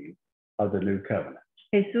guarantee of the new covenant.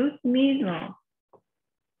 Jesús mismo,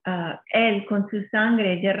 él con su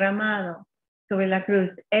sangre derramado sobre la cruz,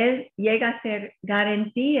 él llega a ser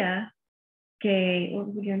garantía que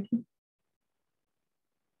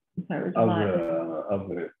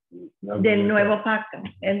del nuevo pacto.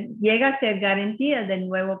 Él llega a ser garantía del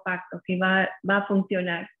nuevo pacto que va a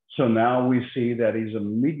funcionar. So now we see that he's a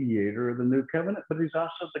mediator of the new covenant, but he's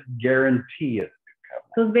also the guarantee of the new covenant.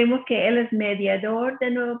 Entonces vemos que él es mediador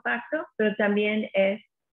del nuevo pacto, pero también es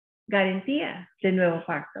garantía del nuevo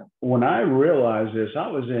pacto. When I realized this, I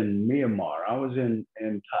was in Myanmar. I was in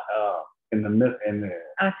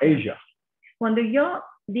Asia. Cuando yo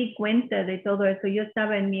di cuenta de todo eso, yo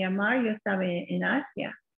estaba en Myanmar, yo estaba en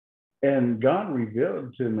Asia. And God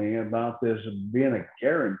revealed to me about this being a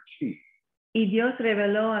guarantee. Y Dios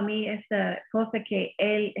reveló a mí esta cosa que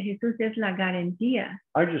Jesús es la garantía.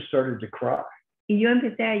 I just started to cry. Y yo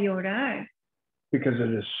empecé a llorar. Because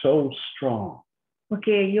it is so strong.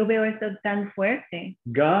 Porque yo veo esto tan fuerte.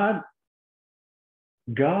 God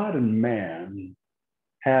and man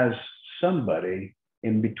has somebody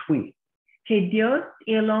in between. Que Dios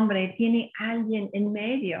y el hombre tiene alguien en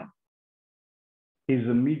medio. He's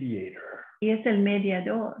the mediator. Y es el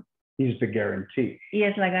mediador. He's the guarantee. Y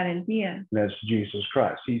es la garantía. That's Jesus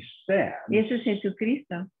Christ. He stands y eso es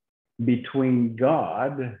Jesucristo. Between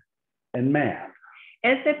God and man.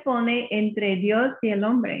 Él se pone entre Dios y el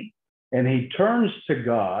hombre. And he turns to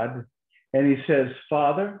God and he says,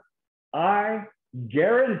 Father, I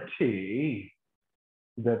guarantee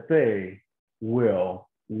that they will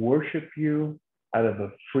worship you out of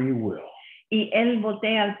a free will. Y él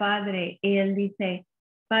voltea al Padre y él dice,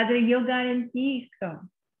 Padre, yo garantizo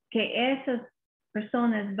que esas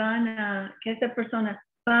personas que esa persona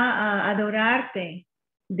va a adorarte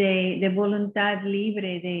de voluntad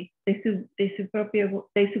libre, de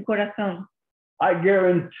su corazón. I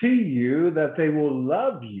guarantee you that they will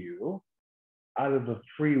love you out of the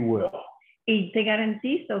free will. Y te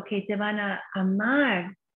garantizo que te van a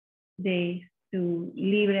amar de su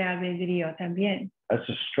libre albedrío también. That's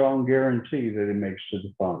a strong guarantee that he makes to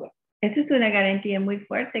the Father. Esa es una garantía muy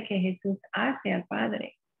fuerte que Jesús hace al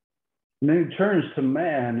Padre. And then he turns to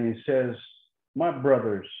man and he says, my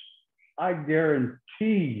brothers, I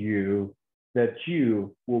guarantee you that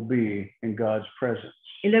you will be in God's presence.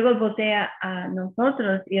 Y luego voltea a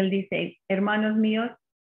nosotros y él dice, hermanos míos,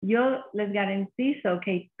 yo les garantizo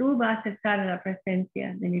que tú vas a estar en la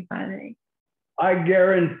presencia de mi Padre. I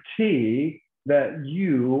guarantee that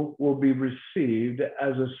you will be received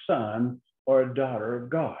as a son or a daughter of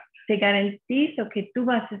God. Te garantizo que tú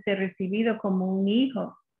vas a ser recibido como un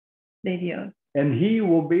hijo de Dios. And he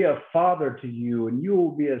will be a father to you and you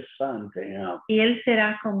will be a son to him. Y él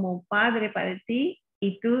será como padre para ti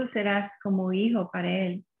y tú serás como hijo para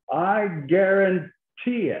él. I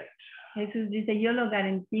guarantee it. Jesús dice, yo lo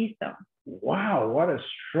garantizo. Wow, what a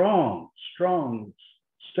strong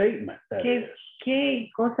statement that is. Qué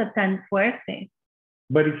cosa tan fuerte.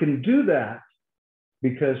 But he can do that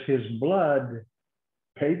because his blood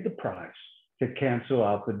paid the price to cancel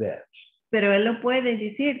out the debt. Pero él lo puede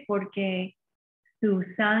decir porque su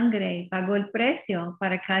sangre pagó el precio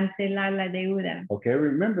para cancelar la deuda. Okay,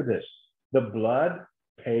 remember this. The blood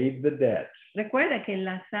paid the debt. Recuerda que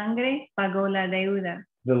la sangre pagó la deuda.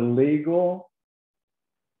 The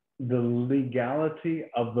legality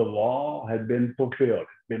of the law had been fulfilled,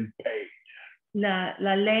 had been paid.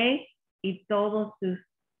 La ley y todos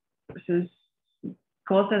sus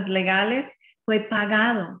cosas legales fue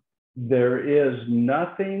pagado. There is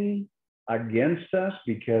nothing against us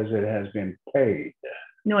because it has been paid.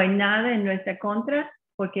 No hay nada en nuestra contra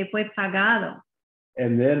porque fue pagado.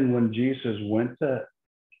 And then when Jesus went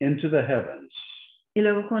into the heavens, Y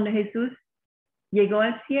luego cuando Jesús llegó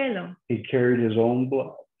al cielo, he carried his own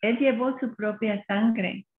blood él llevó su propia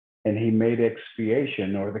sangre and he made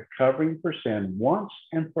expiation or the covering for sin once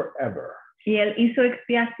and forever. y él hizo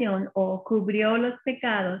expiación o cubrió los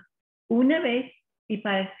pecados una vez y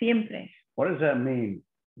para siempre. What does that mean?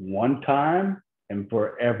 One time and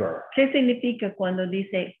forever. ¿Qué significa cuando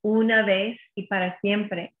dice una vez y para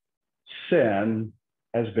siempre? Sin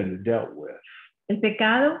has been dealt with. El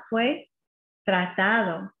pecado fue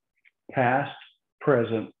tratado. Past,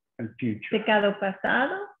 present, and future. Pecado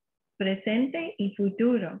pasado, presente y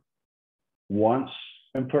futuro. Once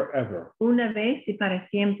and forever. Una vez y para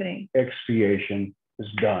siempre. Expiation is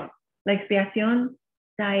done. La expiación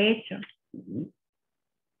está hecho.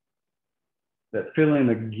 That feeling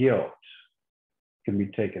of guilt can be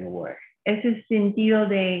taken away. Ese sentido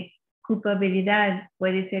de culpabilidad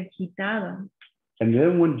puede ser quitado. And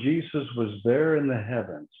then when Jesus was there in the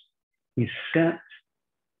heavens, he sent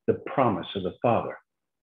the promise of the Father,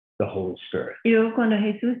 the Holy Spirit. Y luego cuando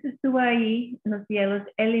Jesús estuvo ahí en los cielos,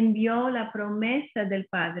 él envió la promesa del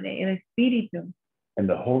Padre, el Espíritu. And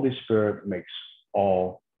the Holy Spirit makes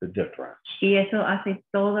all the difference. Y eso hace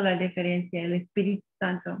toda la diferencia, el Espíritu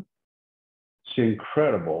Santo. It's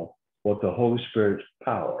incredible what the Holy Spirit's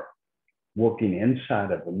power working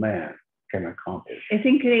inside of a man can accomplish. Es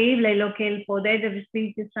increíble lo que el poder del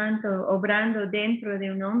Espíritu Santo obrando dentro de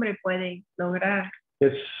un hombre puede lograr.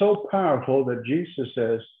 It's so powerful that Jesus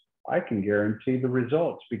says, I can guarantee the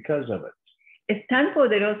results because of it. Es tan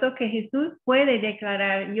poderoso que Jesús puede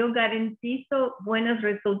declarar, yo garantizo buenos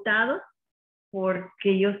resultados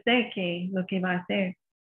porque yo sé que lo que va a hacer.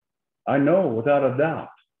 I know without a doubt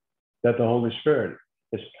that the Holy Spirit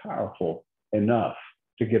is powerful enough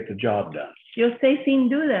to get the job done. Yo sé sin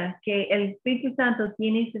duda que el Espíritu Santo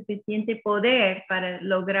tiene suficiente poder para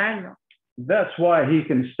lograrlo. That's why he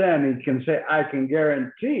can stand, he can say, I can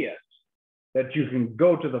guarantee it, that you can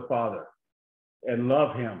go to the Father and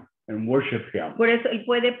love him and worship him. Por eso él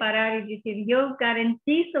puede parar y decir, yo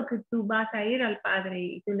garantizo que tú vas a ir al Padre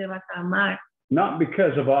y tú le vas a amar. Not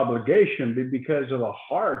because of obligation, but because of a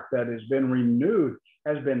heart that has been renewed,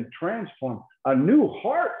 has been transformed, a new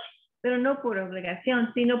heart. Pero no por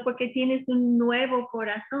obligación, sino porque tienes un nuevo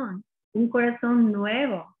corazón, un corazón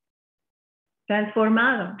nuevo,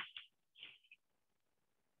 transformado.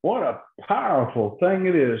 What a powerful thing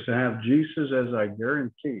it is to have Jesus as our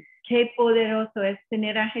guarantee. Qué poderoso es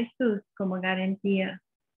tener a Jesús como garantía.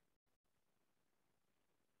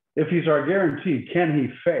 If he's our guarantee, can he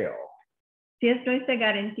fail? Si es nuestra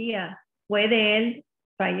garantía, ¿puede él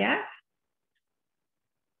fallar?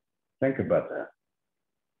 Think about that.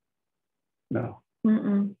 No.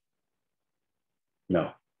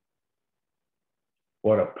 No.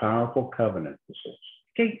 What a powerful covenant this is.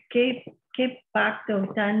 Qué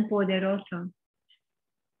pacto tan poderoso.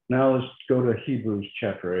 Now let's go to Hebrews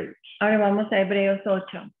chapter 8. Ahora vamos a Hebreos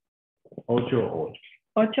 8. 8:8.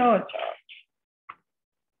 8:8.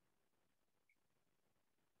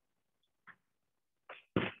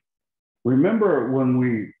 Remember when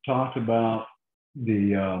we talked about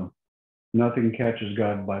the nothing catches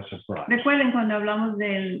God by surprise. Recuerden cuando hablamos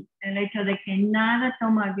del hecho de que nada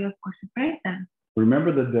toma a Dios por sorpresa.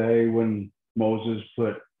 Remember the day when Moses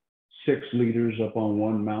put 6 leaders up on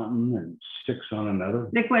one mountain and 6 on another?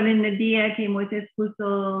 Recuerden el día que Moisés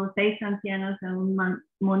puso 6 ancianos en una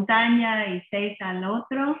montaña y 6 al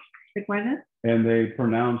otro. ¿Recuerdan? And they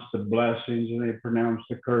pronounced the blessings and they pronounced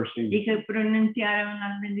the cursings. Y que pronunciaron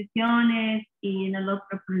las bendiciones y en el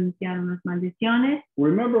otro pronunciaron las maldiciones.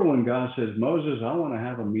 Remember when God says, Moses, I want to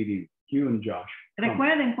have a meeting, you and Joshua.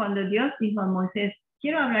 Recuerden cuando Dios dijo a Moisés,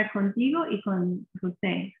 quiero hablar contigo y con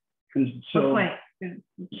José. And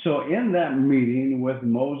so in that meeting with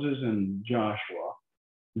Moses and Joshua,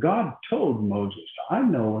 God told Moses, I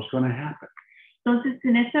know what's going to happen. Entonces,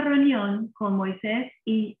 en esta reunión con Moisés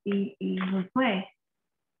y Josué,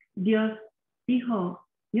 Dios dijo,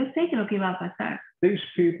 yo sé que lo que va a pasar. These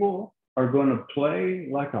people are going to play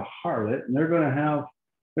like a harlot, and they're going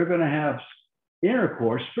to have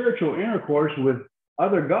intercourse, spiritual intercourse with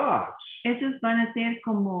other gods. Esos van a ser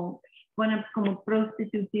como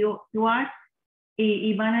prostituir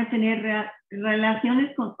y van a tener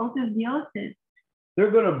relaciones con otros dioses. They're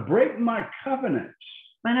going to break my covenants.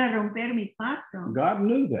 Van a romper mi pacto. God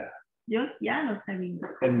knew that. Dios ya lo sabía.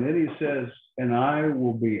 And then he says, and I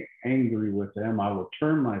will be angry with them. I will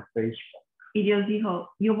turn my face from them. Y Dios dijo,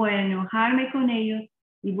 yo voy a enojarme con ellos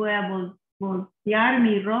y voy a voltear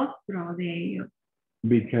mi rostro de ellos.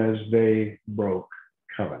 Because they broke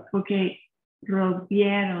covenant. Porque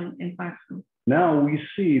rompieron el pacto. Now we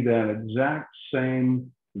see that exact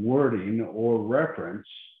same wording or reference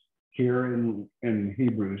here in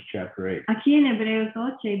Hebrews chapter 8. Aquí en Hebreos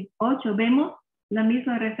 8 vemos la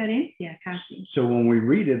misma referencia casi. So when we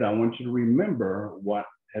read it, I want you to remember what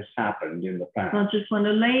has happened in the past. Entonces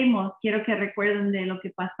cuando leemos, quiero que recuerden de lo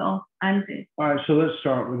que pasó antes. All right, so let's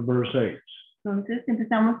start with verse 8. Entonces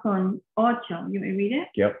empezamos con 8. You may read it?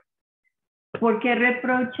 Yep. Porque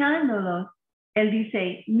reprochándolos, él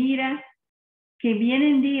dice, mira, que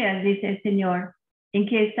vienen días, dice el Señor, en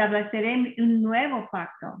que estableceré un nuevo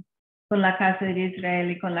pacto con la casa de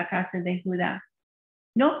Israel y con la casa de Judá.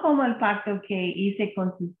 No como el pacto que hice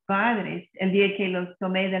con sus padres el día que los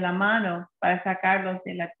tomé de la mano para sacarlos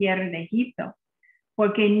de la tierra de Egipto,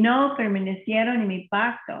 porque no permanecieron en mi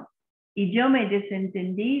pacto y yo me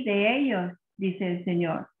desentendí de ellos, dice el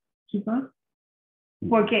Señor. ¿Chicos?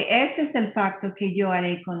 Porque este es el pacto que yo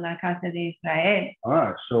haré con la casa de Israel. All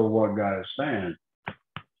right, so what God is saying,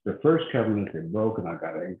 the first covenant they broke and I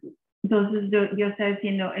got angry. Entonces yo estoy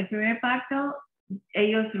diciendo, el primer pacto,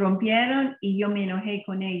 ellos rompieron y yo me enojé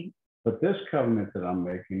con ellos. But this covenant that I'm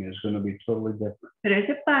making is going to be totally different. Pero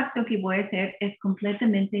ese pacto que voy a hacer es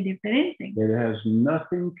completamente diferente. It has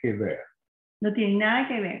nothing to ver No tiene nada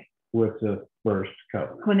que ver with the first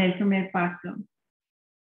covenant. con el primer pacto.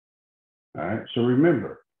 All right, so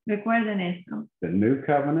remember, Recuerden esto. the new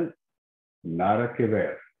covenant, nada que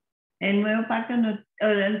ver. El nuevo pacto, no, o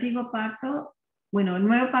el antiguo pacto, bueno, el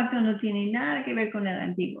nuevo pacto no tiene nada que ver con el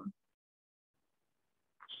antiguo.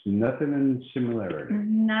 Nothing in similarity.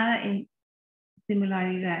 Nada en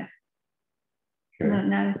similaridad. Okay. No,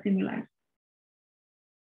 nada similar.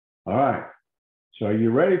 All right. So are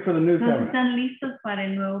you ready for the new Entonces, covenant? ¿están listos para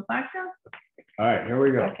el nuevo pacto? All right, here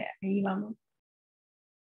we go. Ok, ahí vamos.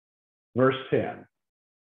 Verse 10.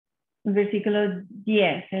 Versículo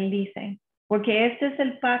 10, él dice, porque este es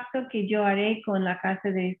el pacto que yo haré con la casa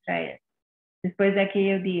de Israel. Después de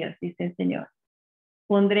aquellos días, dice el Señor.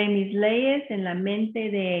 Pondré mis leyes en la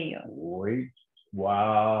mente de ellos. Wait.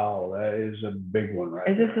 Wow, that is a big one right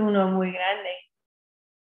Ese es there. uno muy grande.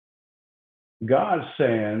 God's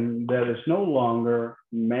saying that it's no longer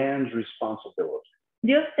man's responsibility.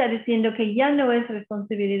 Dios está diciendo que ya no es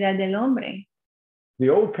responsabilidad del hombre. The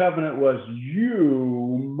old covenant was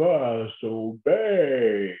you must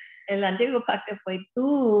obey. El antiguo pacto fue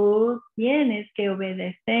tú tienes que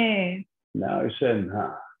obedecer. Now he said,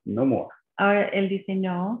 nah, no more. Ahora él dice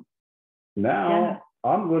no. Now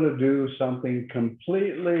I'm going to do something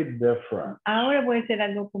completely different. Ahora voy a hacer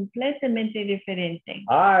algo completamente diferente.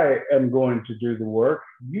 I am going to do the work.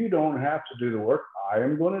 You don't have to do the work. I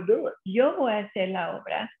am going to do it. Yo voy a hacer la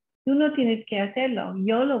obra. Tú no tienes que hacerlo.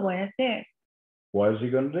 Yo lo voy a hacer. What is he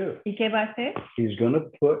going to do? ¿Y qué va a hacer? He's going to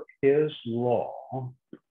put his law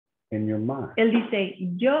in your mind. Él dice,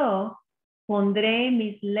 yo pondré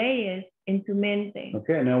mis leyes en tu mente.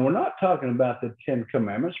 Okay, now we're not talking about the 10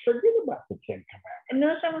 commandments. Forget about the 10 commandments.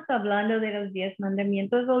 No estamos hablando de los 10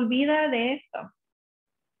 mandamientos. Olvida de esto.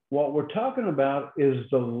 What we're talking about is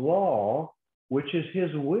the law, which is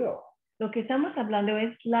his will, Lo que estamos hablando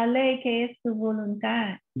es la ley que es su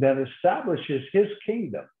voluntad, that establishes his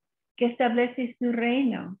kingdom. que establece su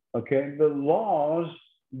reino. Okay, the laws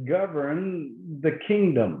govern the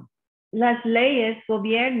kingdom. Las leyes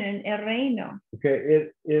gobiernan el reino. Okay,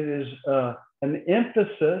 it is an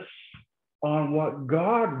emphasis on what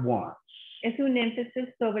God wants. Es un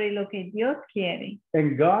énfasis sobre lo que Dios quiere.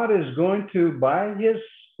 And God is going to, by his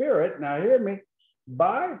spirit, now hear me,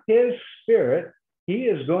 by his spirit, he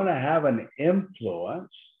is going to have an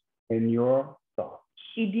influence in your thoughts.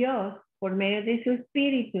 Y Dios, por medio de su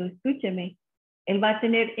espíritu, escúchame, Él va a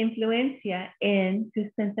tener influencia en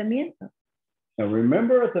tus pensamientos. Now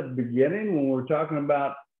remember at the beginning when we were talking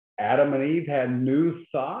about Adam and Eve had new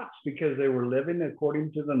thoughts because they were living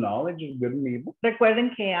according to the knowledge of good and evil?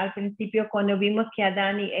 Recuerden que al principio cuando vimos que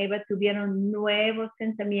Adán y Eva tuvieron nuevos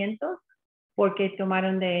pensamientos porque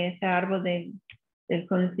tomaron de ese árbol del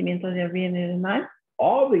conocimiento del bien y del mal.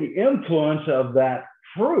 All the influence of that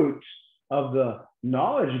fruit of the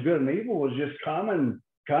knowledge of good and evil was just coming,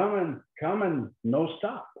 no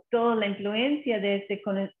stop. Toda la influencia de ese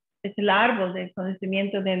árbol del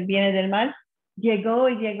conocimiento del bien y del mal llegó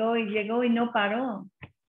y llegó y llegó y no paró.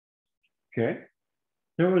 Okay.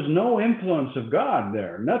 There was no influence of God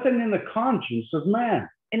there, nothing in the conscience of man.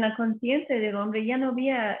 En la conciencia del hombre ya no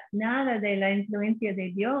había nada de la influencia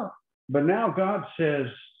de Dios. But now God says,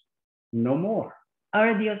 no more.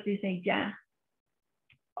 Ahora Dios dice, ya.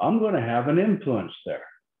 I'm going to have an influence there.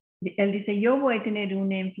 Él dice, yo voy a tener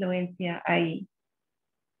una influencia ahí.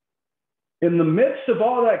 In the midst of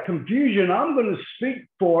all that confusion, I'm going to speak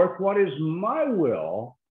forth what is my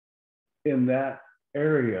will in that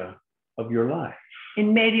area of your life.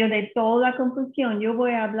 En medio de toda confusión, yo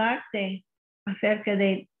voy a hablarte acerca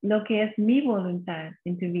de lo que es mi voluntad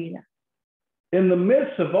en tu vida. In the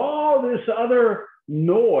midst of all this other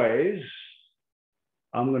noise,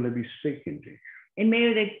 I'm going to be speaking to you. En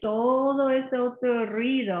medio de todo ese otro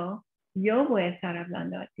ruido, yo voy a estar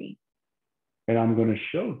hablando a ti. And I'm going to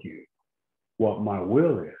show you what my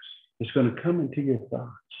will is. It's going to come into your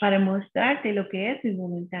thoughts. Para mostrarte lo que es mi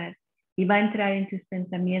voluntad y va a entrar en tus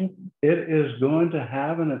pensamientos. It is going to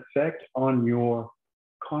have an effect on your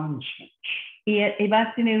conscience. Y va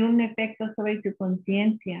a tener un efecto sobre tu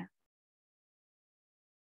conciencia.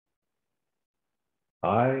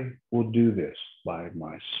 I will do this by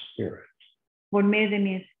my spirit. Por medio de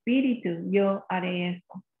mi espíritu, yo haré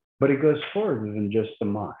eso. But it goes further than just the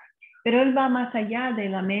mind. Pero él va más allá de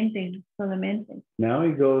la mente solamente. Now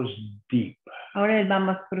he goes deep. Ahora él va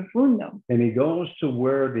más profundo. And he goes to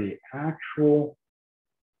where the actual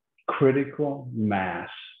critical mass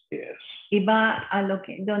is. Y va a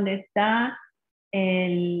donde está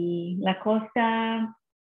la cosa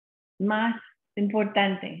más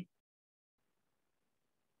importante.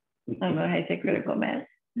 No, no es critical mass.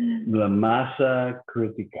 La masa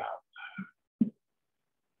critical.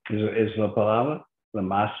 Es la palabra? La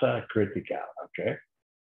masa critical, okay?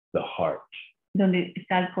 The heart. Donde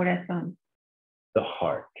está el corazón. The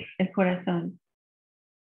heart. El corazón.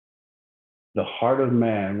 The heart of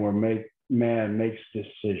man where man makes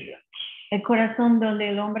decisions. El corazón donde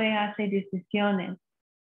el hombre hace decisiones.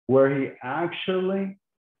 Where he actually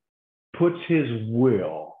puts his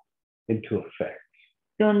will into effect.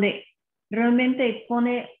 Donde realmente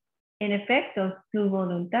pone en efecto su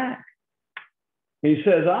voluntad. He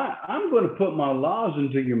says, I'm going to put my laws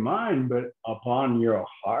into your mind, but upon your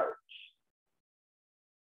heart,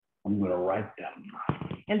 I'm going to write them.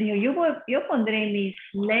 Él dijo, yo pondré mis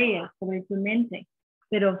leyes sobre tu mente,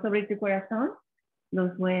 pero sobre tu corazón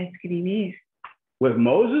los voy a escribir. With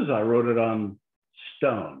Moses, I wrote it on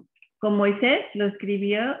stone. Con Moisés lo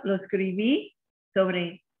escribí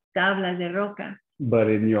sobre tablas de roca.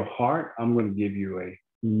 But in your heart, I'm going to give you a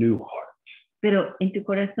new heart. Pero en tu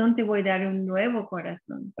corazón te voy a dar un nuevo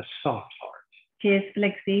corazón. A soft heart. Que es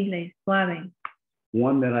flexible, suave.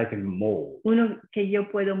 One that I can mold. Uno que yo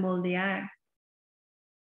puedo moldear.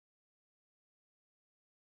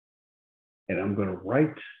 And I'm going to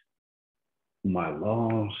write my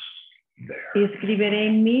laws there. Y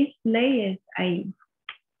escribiré mis leyes ahí.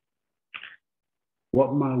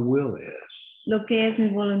 What my will is. Lo que es mi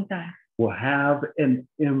voluntad. Will have an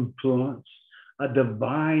influence, a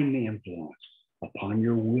divine influence upon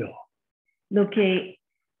your will. Lo que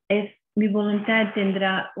es mi voluntad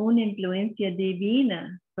tendrá una influencia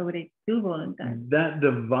divina sobre tu voluntad. That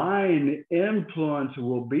divine influence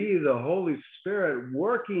will be the Holy Spirit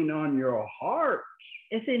working on your heart.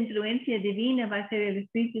 Esa influencia divina va a ser el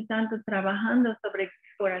Espíritu Santo trabajando sobre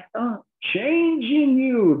tu corazón. Changing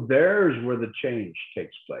you. There's where the change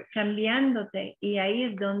takes place. Cambiándote. Y ahí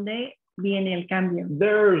es donde viene el cambio.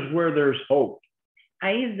 There's where there's hope.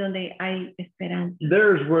 Ahí es donde hay esperanza.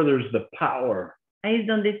 There's where there's the power. Ahí es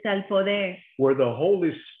donde está el poder. Where the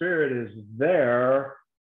Holy Spirit is there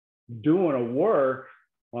doing a work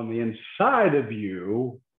on the inside of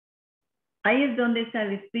you. Ahí es donde está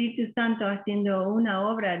el Espíritu Santo haciendo una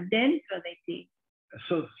obra dentro de ti.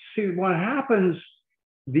 So see what happens,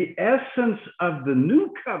 the essence of the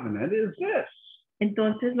new covenant is this.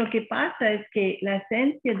 Entonces lo que pasa es que la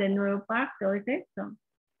esencia del nuevo pacto es esto.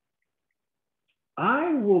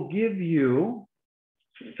 I will give you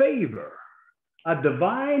favor, a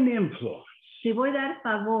divine influence. Te voy a dar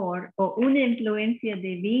favor o una influencia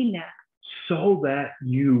divina. So that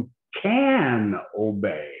you can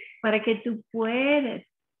obey. Para que tú puedas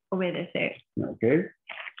obedecer. Okay?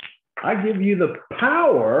 I give you the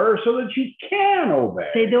power so that you can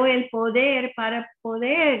obey. Te doy el poder para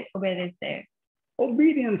poder obedecer.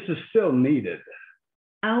 Obedience is still needed.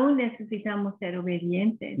 Aún necesitamos ser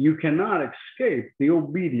obedientes. You cannot escape the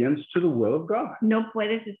obedience to the will of God. No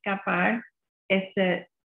puedes escapar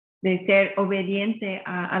de ser obediente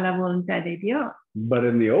a la voluntad de Dios. But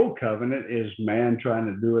in the old covenant is man trying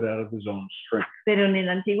to do it out of his own strength. Pero en el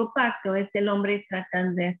antiguo pacto es el hombre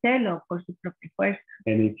tratando de hacerlo por su propia fuerza.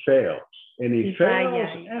 And he fails. And he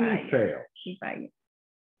fails and he fails. Y falla.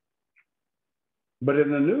 But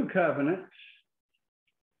in the new covenant,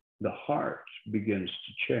 the heart begins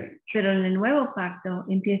to change. Pero en el nuevo pacto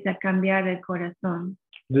empieza a cambiar el corazón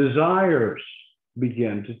Desires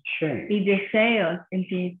begin to change. y deseos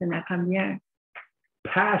empiezan a cambiar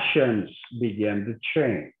Passions begin to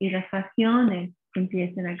change. y las pasiones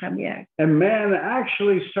empiezan a cambiar. And man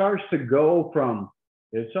actually starts to go from,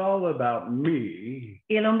 it's all about me,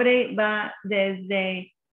 Y el hombre va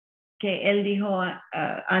desde que él dijo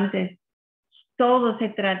antes, todo se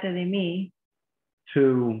trata de mí,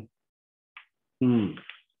 to,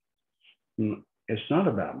 it's not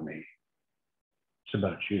about me, it's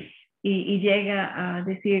about you. y llega a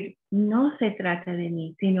decir, no se trata de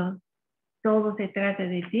mí, sino todo se trata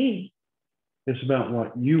de ti. It's about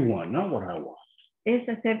what you want, not what I want. Es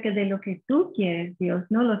acerca de lo que tú quieres, Dios,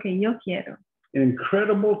 no lo que yo quiero.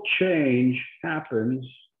 Incredible change happens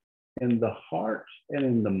in the heart and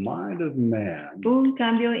in the mind of man Un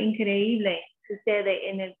cambio increíble sucede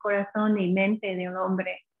en el corazón y mente de un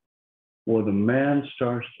hombre, where the man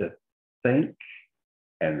starts to think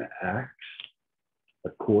and act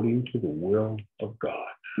according to the will of God.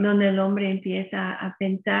 donde el hombre empieza a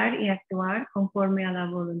pensar y actuar conforme a la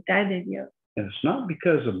voluntad de Dios. And it's not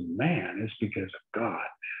because of man, it's because of God.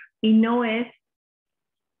 Y no es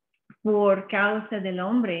por causa del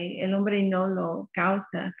hombre, el hombre no lo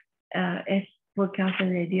causa, es por causa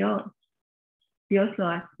de Dios. Dios lo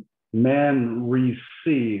hace. Man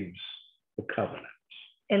receives the covenant.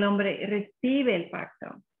 El hombre recibe el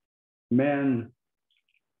pacto. Man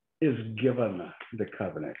is given the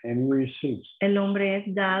covenant and receives. El hombre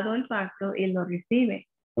es dado el pacto y lo recibe.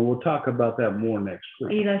 And we'll talk about that more next Y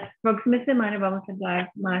week. las próximas semanas vamos a hablar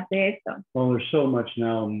más de esto. Well, there's so much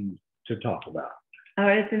now to talk about.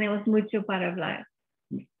 Ahora tenemos mucho para hablar.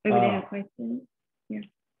 Everybody have questions?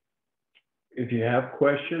 If you have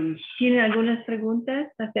questions, ¿Tienen algunas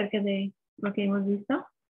preguntas acerca de lo que hemos visto?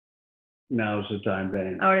 now's the time,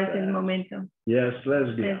 Ben. Ahora es el momento. Yes,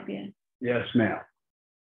 lesbian. Lesbian. Yes, ma'am.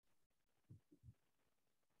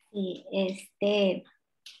 Sí,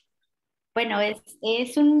 bueno,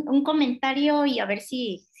 es un comentario y a ver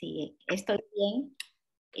si estoy bien.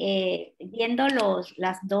 Viendo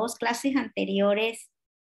las dos clases anteriores,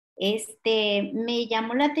 me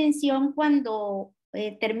llamó la atención cuando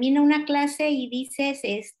termina una clase y dices,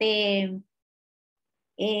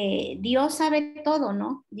 Dios sabe todo,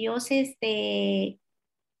 ¿no? Dios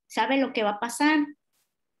sabe lo que va a pasar,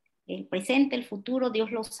 el presente, el futuro,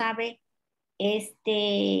 Dios lo sabe.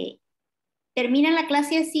 Termina la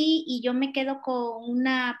clase así y yo me quedo con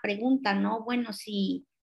una pregunta, ¿no? Bueno, si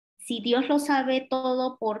Dios lo sabe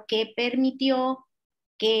todo, ¿por qué permitió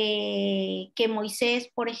que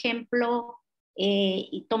Moisés, por ejemplo,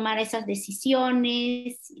 tomara esas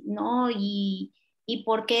decisiones, ¿no? Y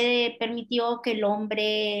por qué permitió que el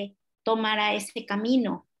hombre tomara ese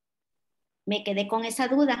camino. Me quedé con esa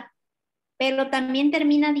duda. Pero también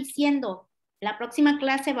termina diciendo, la próxima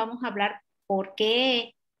clase vamos a hablar por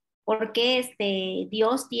qué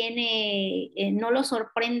Dios no lo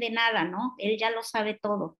sorprende nada, ¿no? Él ya lo sabe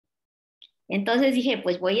todo. Entonces dije,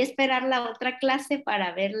 pues voy a esperar la otra clase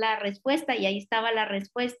para ver la respuesta, y ahí estaba la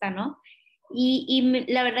respuesta, ¿no? Y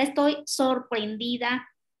la verdad estoy sorprendida.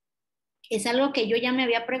 Es algo que yo ya me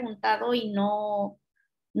había preguntado y no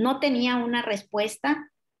tenía una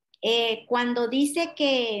respuesta. Cuando dice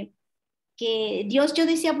que Dios, yo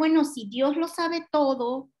decía, bueno, si Dios lo sabe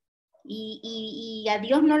todo y a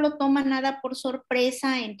Dios no lo toma nada por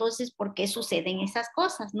sorpresa, entonces, ¿por qué suceden esas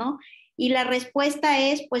cosas, no? Y la respuesta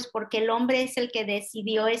es, pues, porque el hombre es el que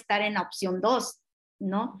decidió estar en la opción 2,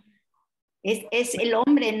 ¿no? Es el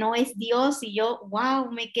hombre, no es Dios. Y yo, wow,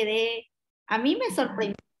 a mí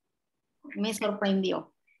me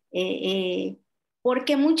sorprendió.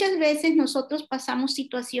 Porque muchas veces nosotros pasamos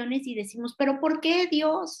situaciones y decimos, pero ¿por qué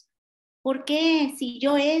Dios? ¿Por qué? Si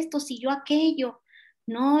yo esto, si yo aquello,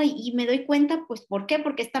 ¿no? Y me doy cuenta, pues, ¿por qué?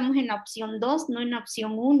 Porque estamos en la opción 2, no en la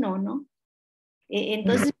opción 1, ¿no?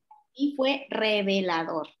 Entonces, y fue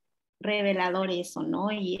revelador eso, ¿no?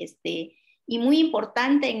 Y muy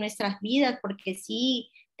importante en nuestras vidas, porque sí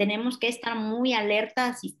tenemos que estar muy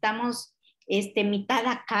alertas si estamos mitad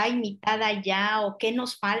acá y mitad allá, o qué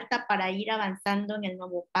nos falta para ir avanzando en el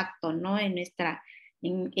nuevo pacto, ¿no?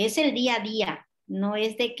 Es el día a día, no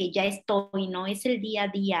es de que ya estoy, no, es el día a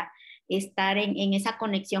día, estar en esa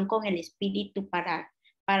conexión con el Espíritu para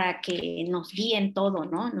que nos guíen todo,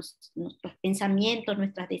 ¿no? Nuestros pensamientos,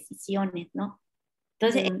 nuestras decisiones, ¿no?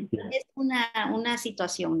 Entonces, es una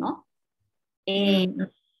situación, ¿no?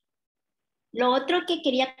 Lo otro que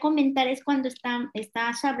quería comentar es cuando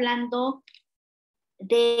estás hablando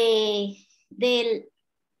de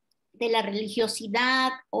la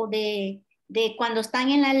religiosidad, o de cuando están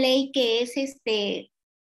en la ley, que es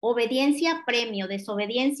obediencia, premio,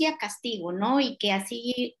 desobediencia, castigo, ¿no? Y que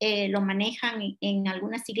así lo manejan en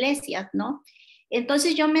algunas iglesias, ¿no?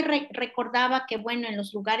 Entonces yo me recordaba que, bueno, en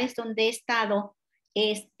los lugares donde he estado,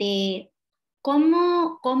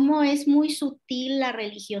 cómo es muy sutil la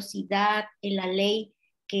religiosidad en la ley,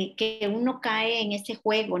 que uno cae en ese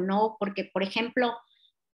juego, ¿no? Porque, por ejemplo,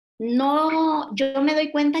 no, yo me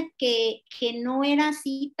doy cuenta que no era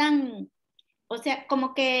así tan, o sea,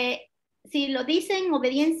 como que si lo dicen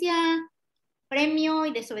obediencia, premio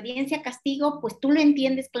y desobediencia, castigo, pues tú lo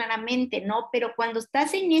entiendes claramente, ¿no? Pero cuando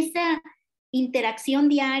estás en esa interacción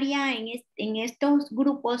diaria en estos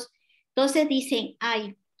grupos, entonces dicen,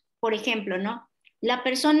 ay, por ejemplo, ¿no? La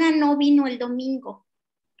persona no vino el domingo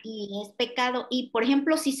y es pecado, y por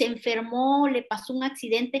ejemplo, si se enfermó, le pasó un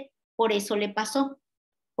accidente, por eso le pasó,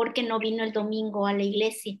 porque no vino el domingo a la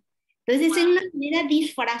iglesia. Entonces es una manera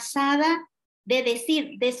disfrazada de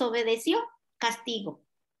decir, desobedeció, castigo,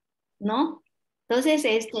 ¿no?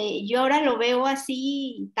 Entonces, yo ahora lo veo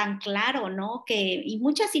así tan claro, ¿no? Y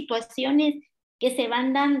muchas situaciones que se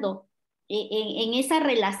van dando en esa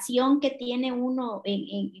relación que tiene uno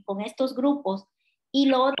con estos grupos. Y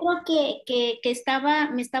lo otro que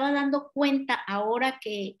me estaba dando cuenta ahora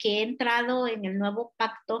que he entrado en el nuevo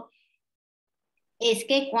pacto, es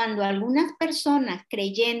que cuando algunas personas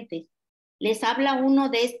creyentes les habla uno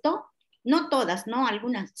de esto, no todas, no,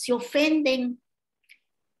 algunas, se ofenden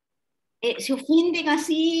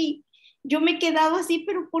así. Yo me he quedado así,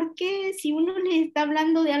 pero ¿por qué? Si uno les está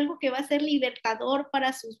hablando de algo que va a ser libertador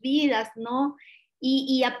para sus vidas, ¿no?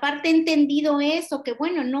 Y aparte he entendido eso, que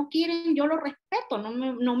bueno, no quieren, yo lo respeto,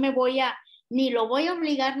 no me voy a, ni lo voy a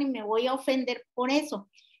obligar, ni me voy a ofender por eso.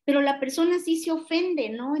 Pero la persona sí se ofende,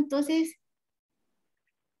 ¿no? Entonces,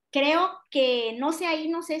 creo que, no sé, ahí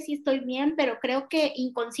no sé si estoy bien, pero creo que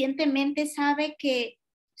inconscientemente sabe que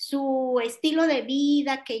su estilo de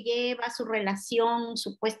vida que lleva, su relación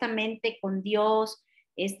supuestamente con Dios,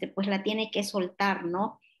 pues la tiene que soltar,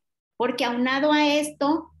 ¿no? Porque aunado a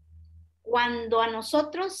esto, cuando a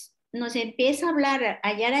nosotros nos empieza a hablar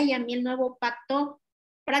a Yara y a mí el nuevo pacto,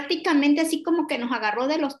 prácticamente así como que nos agarró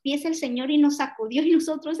de los pies el Señor y nos sacudió y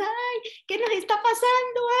nosotros, ay, ¿qué nos está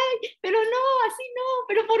pasando? Ay, pero no, así no,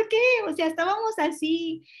 pero ¿por qué? O sea, estábamos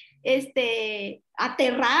así,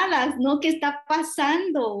 aterradas, ¿no? ¿Qué está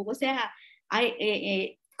pasando? O sea,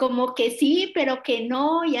 como que sí, pero que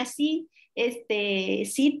no, y así,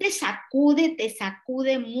 sí te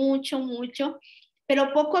sacude mucho, mucho,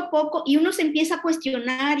 pero poco a poco, y uno se empieza a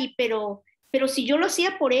cuestionar, pero si yo lo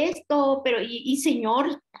hacía por esto, pero y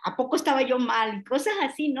Señor, ¿a poco estaba yo mal? Y cosas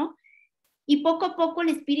así, ¿no? Y poco a poco el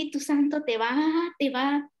Espíritu Santo te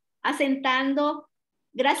va asentando.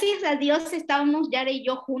 Gracias a Dios estábamos Yara y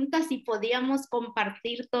yo juntas y podíamos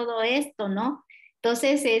compartir todo esto, ¿no?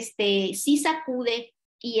 Entonces, sí sacude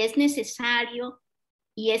y es necesario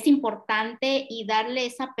y es importante y darle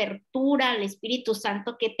esa apertura al Espíritu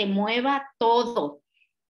Santo que te mueva todo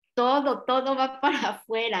va para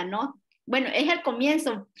afuera, ¿no? Bueno, es el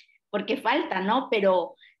comienzo, porque falta, ¿no?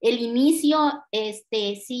 Pero el inicio,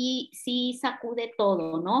 sí sacude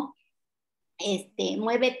todo, ¿no?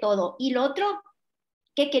 Mueve todo. Y lo otro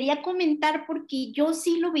que quería comentar, porque yo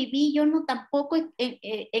sí lo viví, yo no tampoco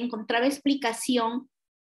encontraba explicación.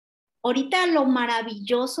 Ahorita lo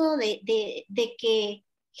maravilloso de que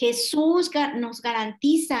Jesús nos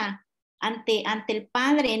garantiza ante el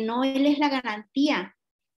Padre, ¿no? Él es la garantía.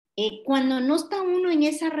 Cuando no está uno en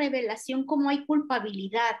esa revelación, como hay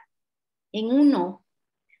culpabilidad en uno.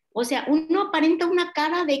 O sea, uno aparenta una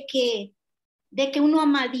cara de que uno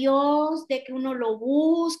ama a Dios, de que uno lo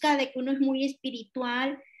busca, de que uno es muy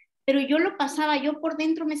espiritual, pero yo lo pasaba, yo por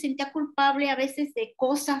dentro me sentía culpable a veces de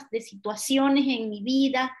cosas, de situaciones en mi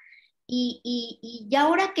vida, y ya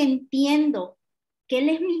ahora que entiendo que Él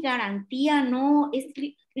es mi garantía, no, es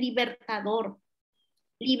libertador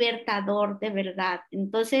de verdad.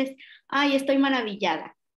 Entonces, ay, estoy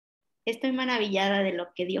maravillada de lo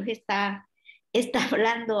que Dios está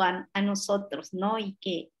hablando a nosotros, ¿no?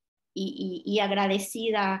 Y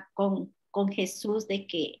agradecida con Jesús de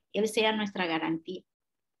que Él sea nuestra garantía.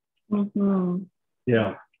 Ujú.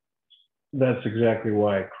 Yeah, that's exactly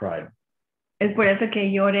why I cried. Es por eso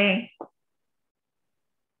que lloré.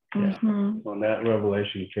 Yeah. Ujú. When that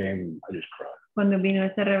revelation came, I just cried. Cuando vino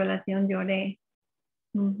esa revelación lloré.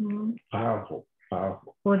 Ujú. Powerful.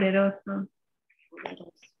 Poderoso.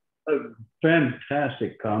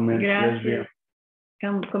 Fantastic comments, Gracias. Lesbia.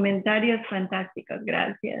 Comentarios fantásticos,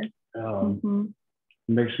 gracias. Ujú.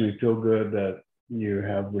 Makes me feel good that you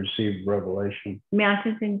have received revelation. Me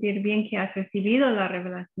hace sentir bien que has recibido la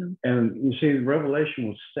revelación. And you see, the revelation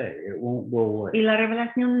will stay. It won't go away. Y la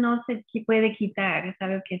revelación no se puede quitar, es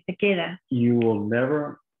algo que se queda. You will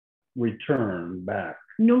never return back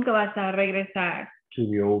Nunca vas a regresar to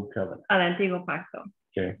the old covenant. al antiguo pacto.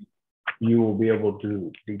 Okay. You will be able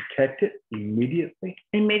to detect it immediately.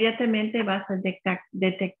 Inmediatamente vas a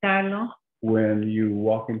detectarlo. When you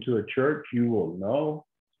walk into a church, you will know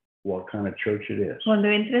what kind of church it is. Cuando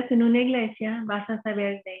entres en una iglesia, vas a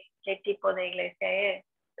saber de qué tipo de iglesia es.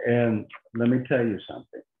 And let me tell you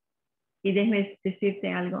something. Y déjame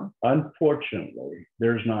decirte algo. Unfortunately,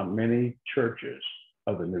 there's not many churches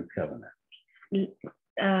of the new covenant.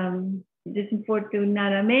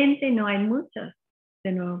 Desafortunadamente no hay muchos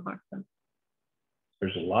del nuevo pacto.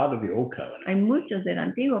 There's a lot of the old covenant. Hay muchos del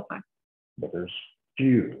antiguo pacto. But there's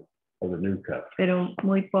few of the new covenant. Pero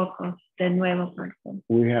muy pocos del nuevo pacto.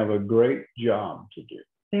 We have a great job to do.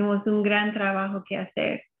 Tenemos un gran trabajo que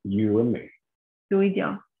hacer. You and me. Tú y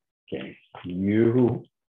yo. Okay. You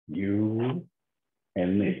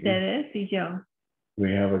and me. Ustedes y yo.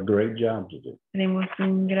 We have a great job to do. Tenemos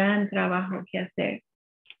un gran trabajo que hacer.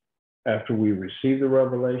 After we receive the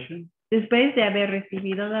revelation, Después de haber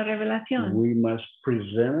recibido la revelación, we must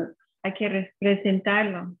present it hay que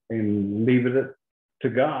presentarlo and leave it to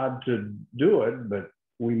God to do it, but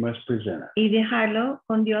we must present it. y dejarlo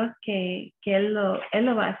con Dios que él lo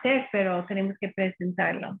va a hacer, pero tenemos que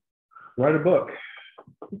presentarlo. Write a book.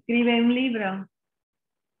 Escribe un libro.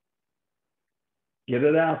 Get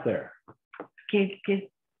it out there.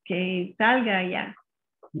 Que salga allá.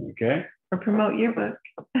 Okay. Or promote your book.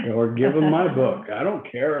 Or give them my book. I don't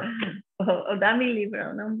care. O da mi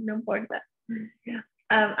libro, no importa.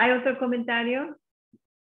 ¿Hay otro comentario?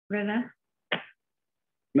 ¿Verdad?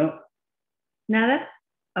 No. ¿Nada?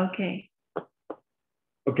 Ok.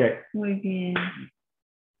 Okay. Muy bien.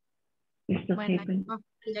 Bueno, yo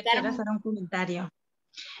quiero hacer un comentario.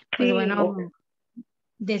 Pues Sí. bueno,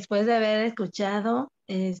 después de haber escuchado,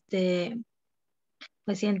 pues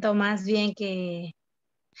siento más bien que,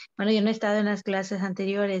 bueno, yo no he estado en las clases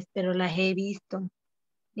anteriores, pero las he visto.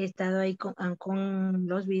 He estado ahí con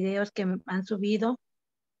los videos que me han subido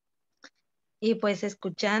y pues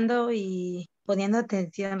escuchando y poniendo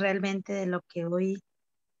atención realmente de lo que hoy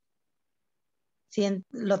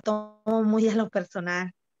lo tomo muy a lo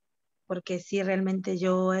personal, porque sí, realmente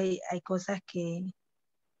yo hay cosas que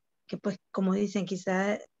pues como dicen,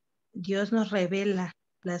 quizá Dios nos revela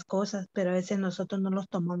las cosas, pero a veces nosotros no los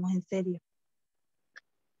tomamos en serio.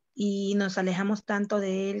 Y nos alejamos tanto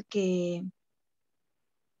de Él que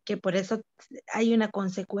por eso hay una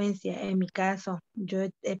consecuencia. En mi caso, yo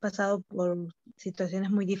he pasado por situaciones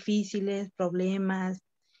muy difíciles, problemas,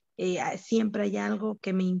 siempre hay algo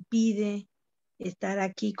que me impide estar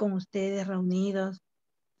aquí con ustedes reunidos,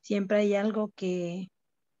 siempre hay algo que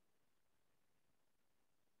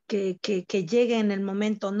llegue en el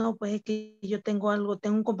momento. No, pues es que yo tengo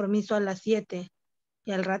un compromiso a las 7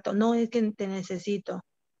 y al rato, no, es que te necesito.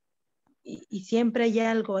 Y siempre hay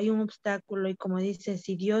algo, hay un obstáculo, y como dice,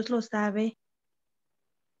 si Dios lo sabe,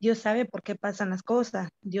 Dios sabe por qué pasan las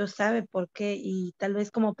cosas, Dios sabe por qué, y tal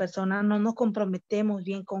vez como persona no nos comprometemos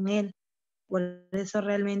bien con Él. Por eso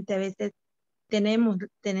realmente a veces tenemos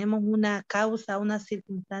una causa, una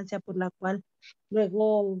circunstancia por la cual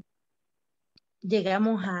luego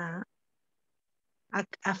llegamos a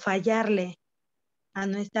fallarle, a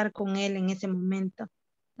no estar con Él en ese momento.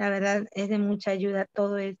 La verdad es de mucha ayuda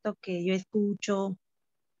todo esto que yo escucho.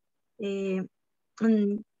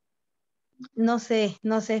 No sé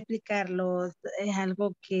explicarlo. Es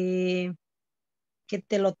algo que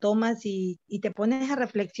te lo tomas y te pones a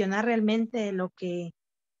reflexionar realmente de lo que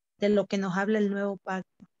nos habla el nuevo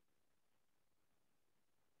pacto.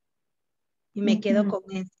 Y me quedo con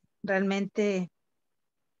eso. Realmente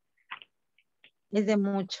es de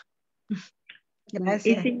mucho.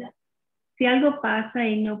 Gracias. Y si algo pasa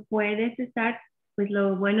y no puedes estar, pues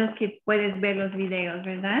lo bueno es que puedes ver los videos,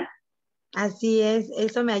 ¿verdad? Así es,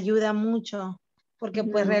 eso me ayuda mucho, porque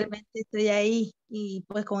pues realmente estoy ahí y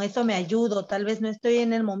pues con eso me ayudo. Tal vez no estoy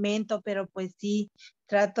en el momento, pero pues sí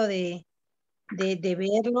trato de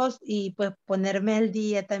verlos y pues ponerme al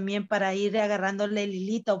día también para ir agarrándole el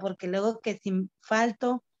hilito, porque luego que si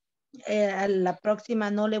falto, a la próxima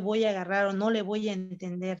no le voy a agarrar o no le voy a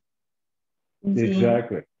entender.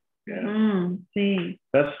 Exactly. Sí.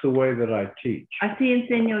 That's the way that I teach. Así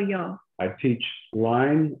enseño yo. I teach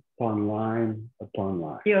line upon line upon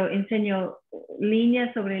line. Yo enseño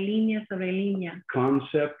línea sobre línea sobre línea.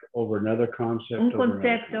 Concept over another concept. Un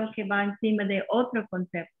concepto que va encima de otro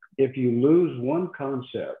concepto. if you lose one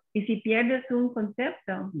concept, Y si pierdes un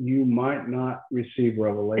concepto, you might not receive es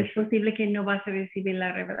revelation. posible que no vas a recibir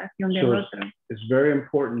la revelación del So otro. it's very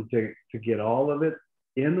important to get all of it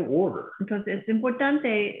in order, Entonces es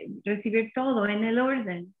importante recibir todo en el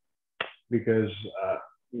orden, because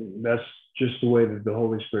that's just the way that the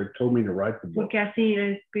Holy Spirit told me to write the book. porque así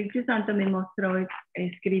el Espíritu Santo me mostró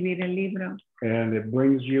escribir el libro. And it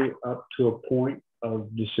brings you up to a point of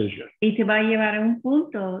decision. Y te va a llevar a un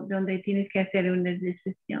punto donde tienes que hacer una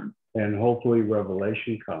decisión. And hopefully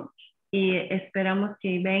revelation comes. Y esperamos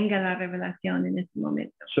que venga la revelación en este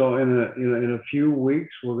momento. So in a few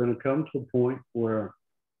weeks, we're going to come to a point where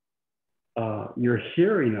you're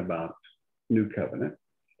hearing about New Covenant.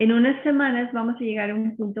 En unas semanas vamos a llegar a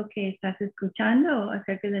un punto que estás escuchando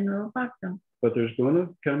acerca del Nuevo Pacto. But there's going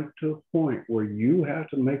to come to a point where you have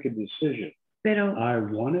to make a decision. Pero I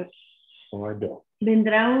want it or I don't.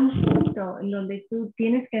 vendrá un punto en donde tú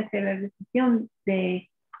tienes que hacer la decisión de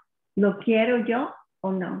 ¿lo quiero yo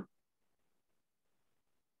o no?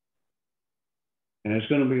 And it's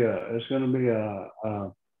going to be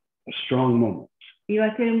a strong moment, Y va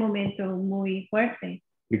a ser un momento muy fuerte,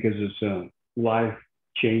 because it's a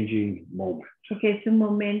life-changing moment. porque es un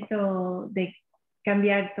momento de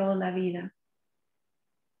cambiar toda la vida.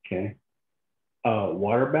 Okay.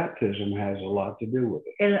 Water baptism has a lot to do with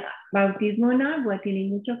it. El bautismo en agua tiene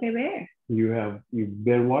mucho que ver. You've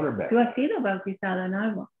been water Tú has baptized, sido bautizado en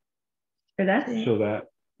agua, ¿verdad? Sí. so that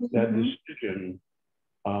Ujú. decision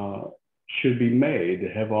should be made,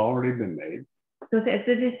 have already been made, Entonces,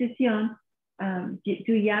 esa decisión,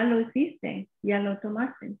 tú ya lo hiciste, ya lo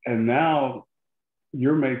tomaste. and now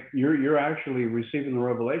you're actually receiving the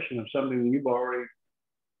revelation of something you've already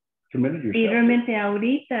committed Y yourself to. realmente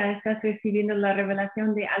ahorita estás recibiendo la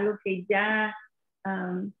revelación de algo que ya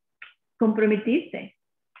comprometiste.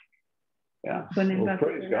 Yeah. Con el Well,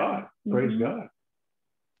 praise bautismo. God. Praise Mhm. God.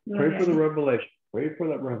 Pray for the revelation. Pray for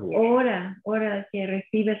that revelation. Ora que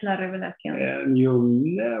recibes la revelación. And you'll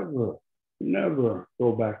never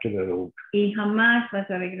go back to that old. Y jamás vas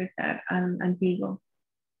a regresar al antiguo.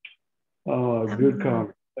 Good Amen.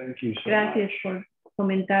 comment. Thank you so Gracias much. por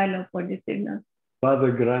comentarlo, por decirnos.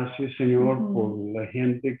 Padre, gracias, Señor, Ujú. por la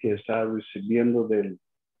gente que está recibiendo del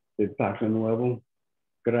Pacto Nuevo.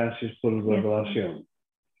 Gracias por la revelación.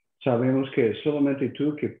 Sabemos que es solamente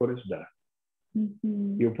tú que puedes dar.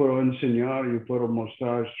 Ujú. Yo puedo enseñar, yo puedo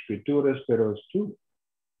mostrar escrituras, pero es tú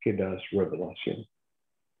que das revelación.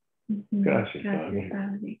 Ujú. Gracias, Padre.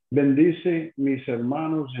 Padre. Bendice mis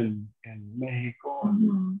hermanos en México,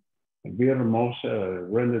 Ujú. en Villahermosa,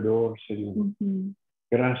 alrededor, Señor. Ujú.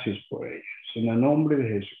 Gracias por ellos. En el nombre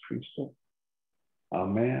de Jesucristo.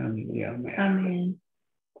 Amén y amén. Amén.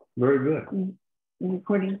 Very good.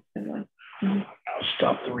 Recording. Perdón. Ujú. I'll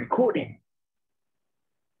stop the recording.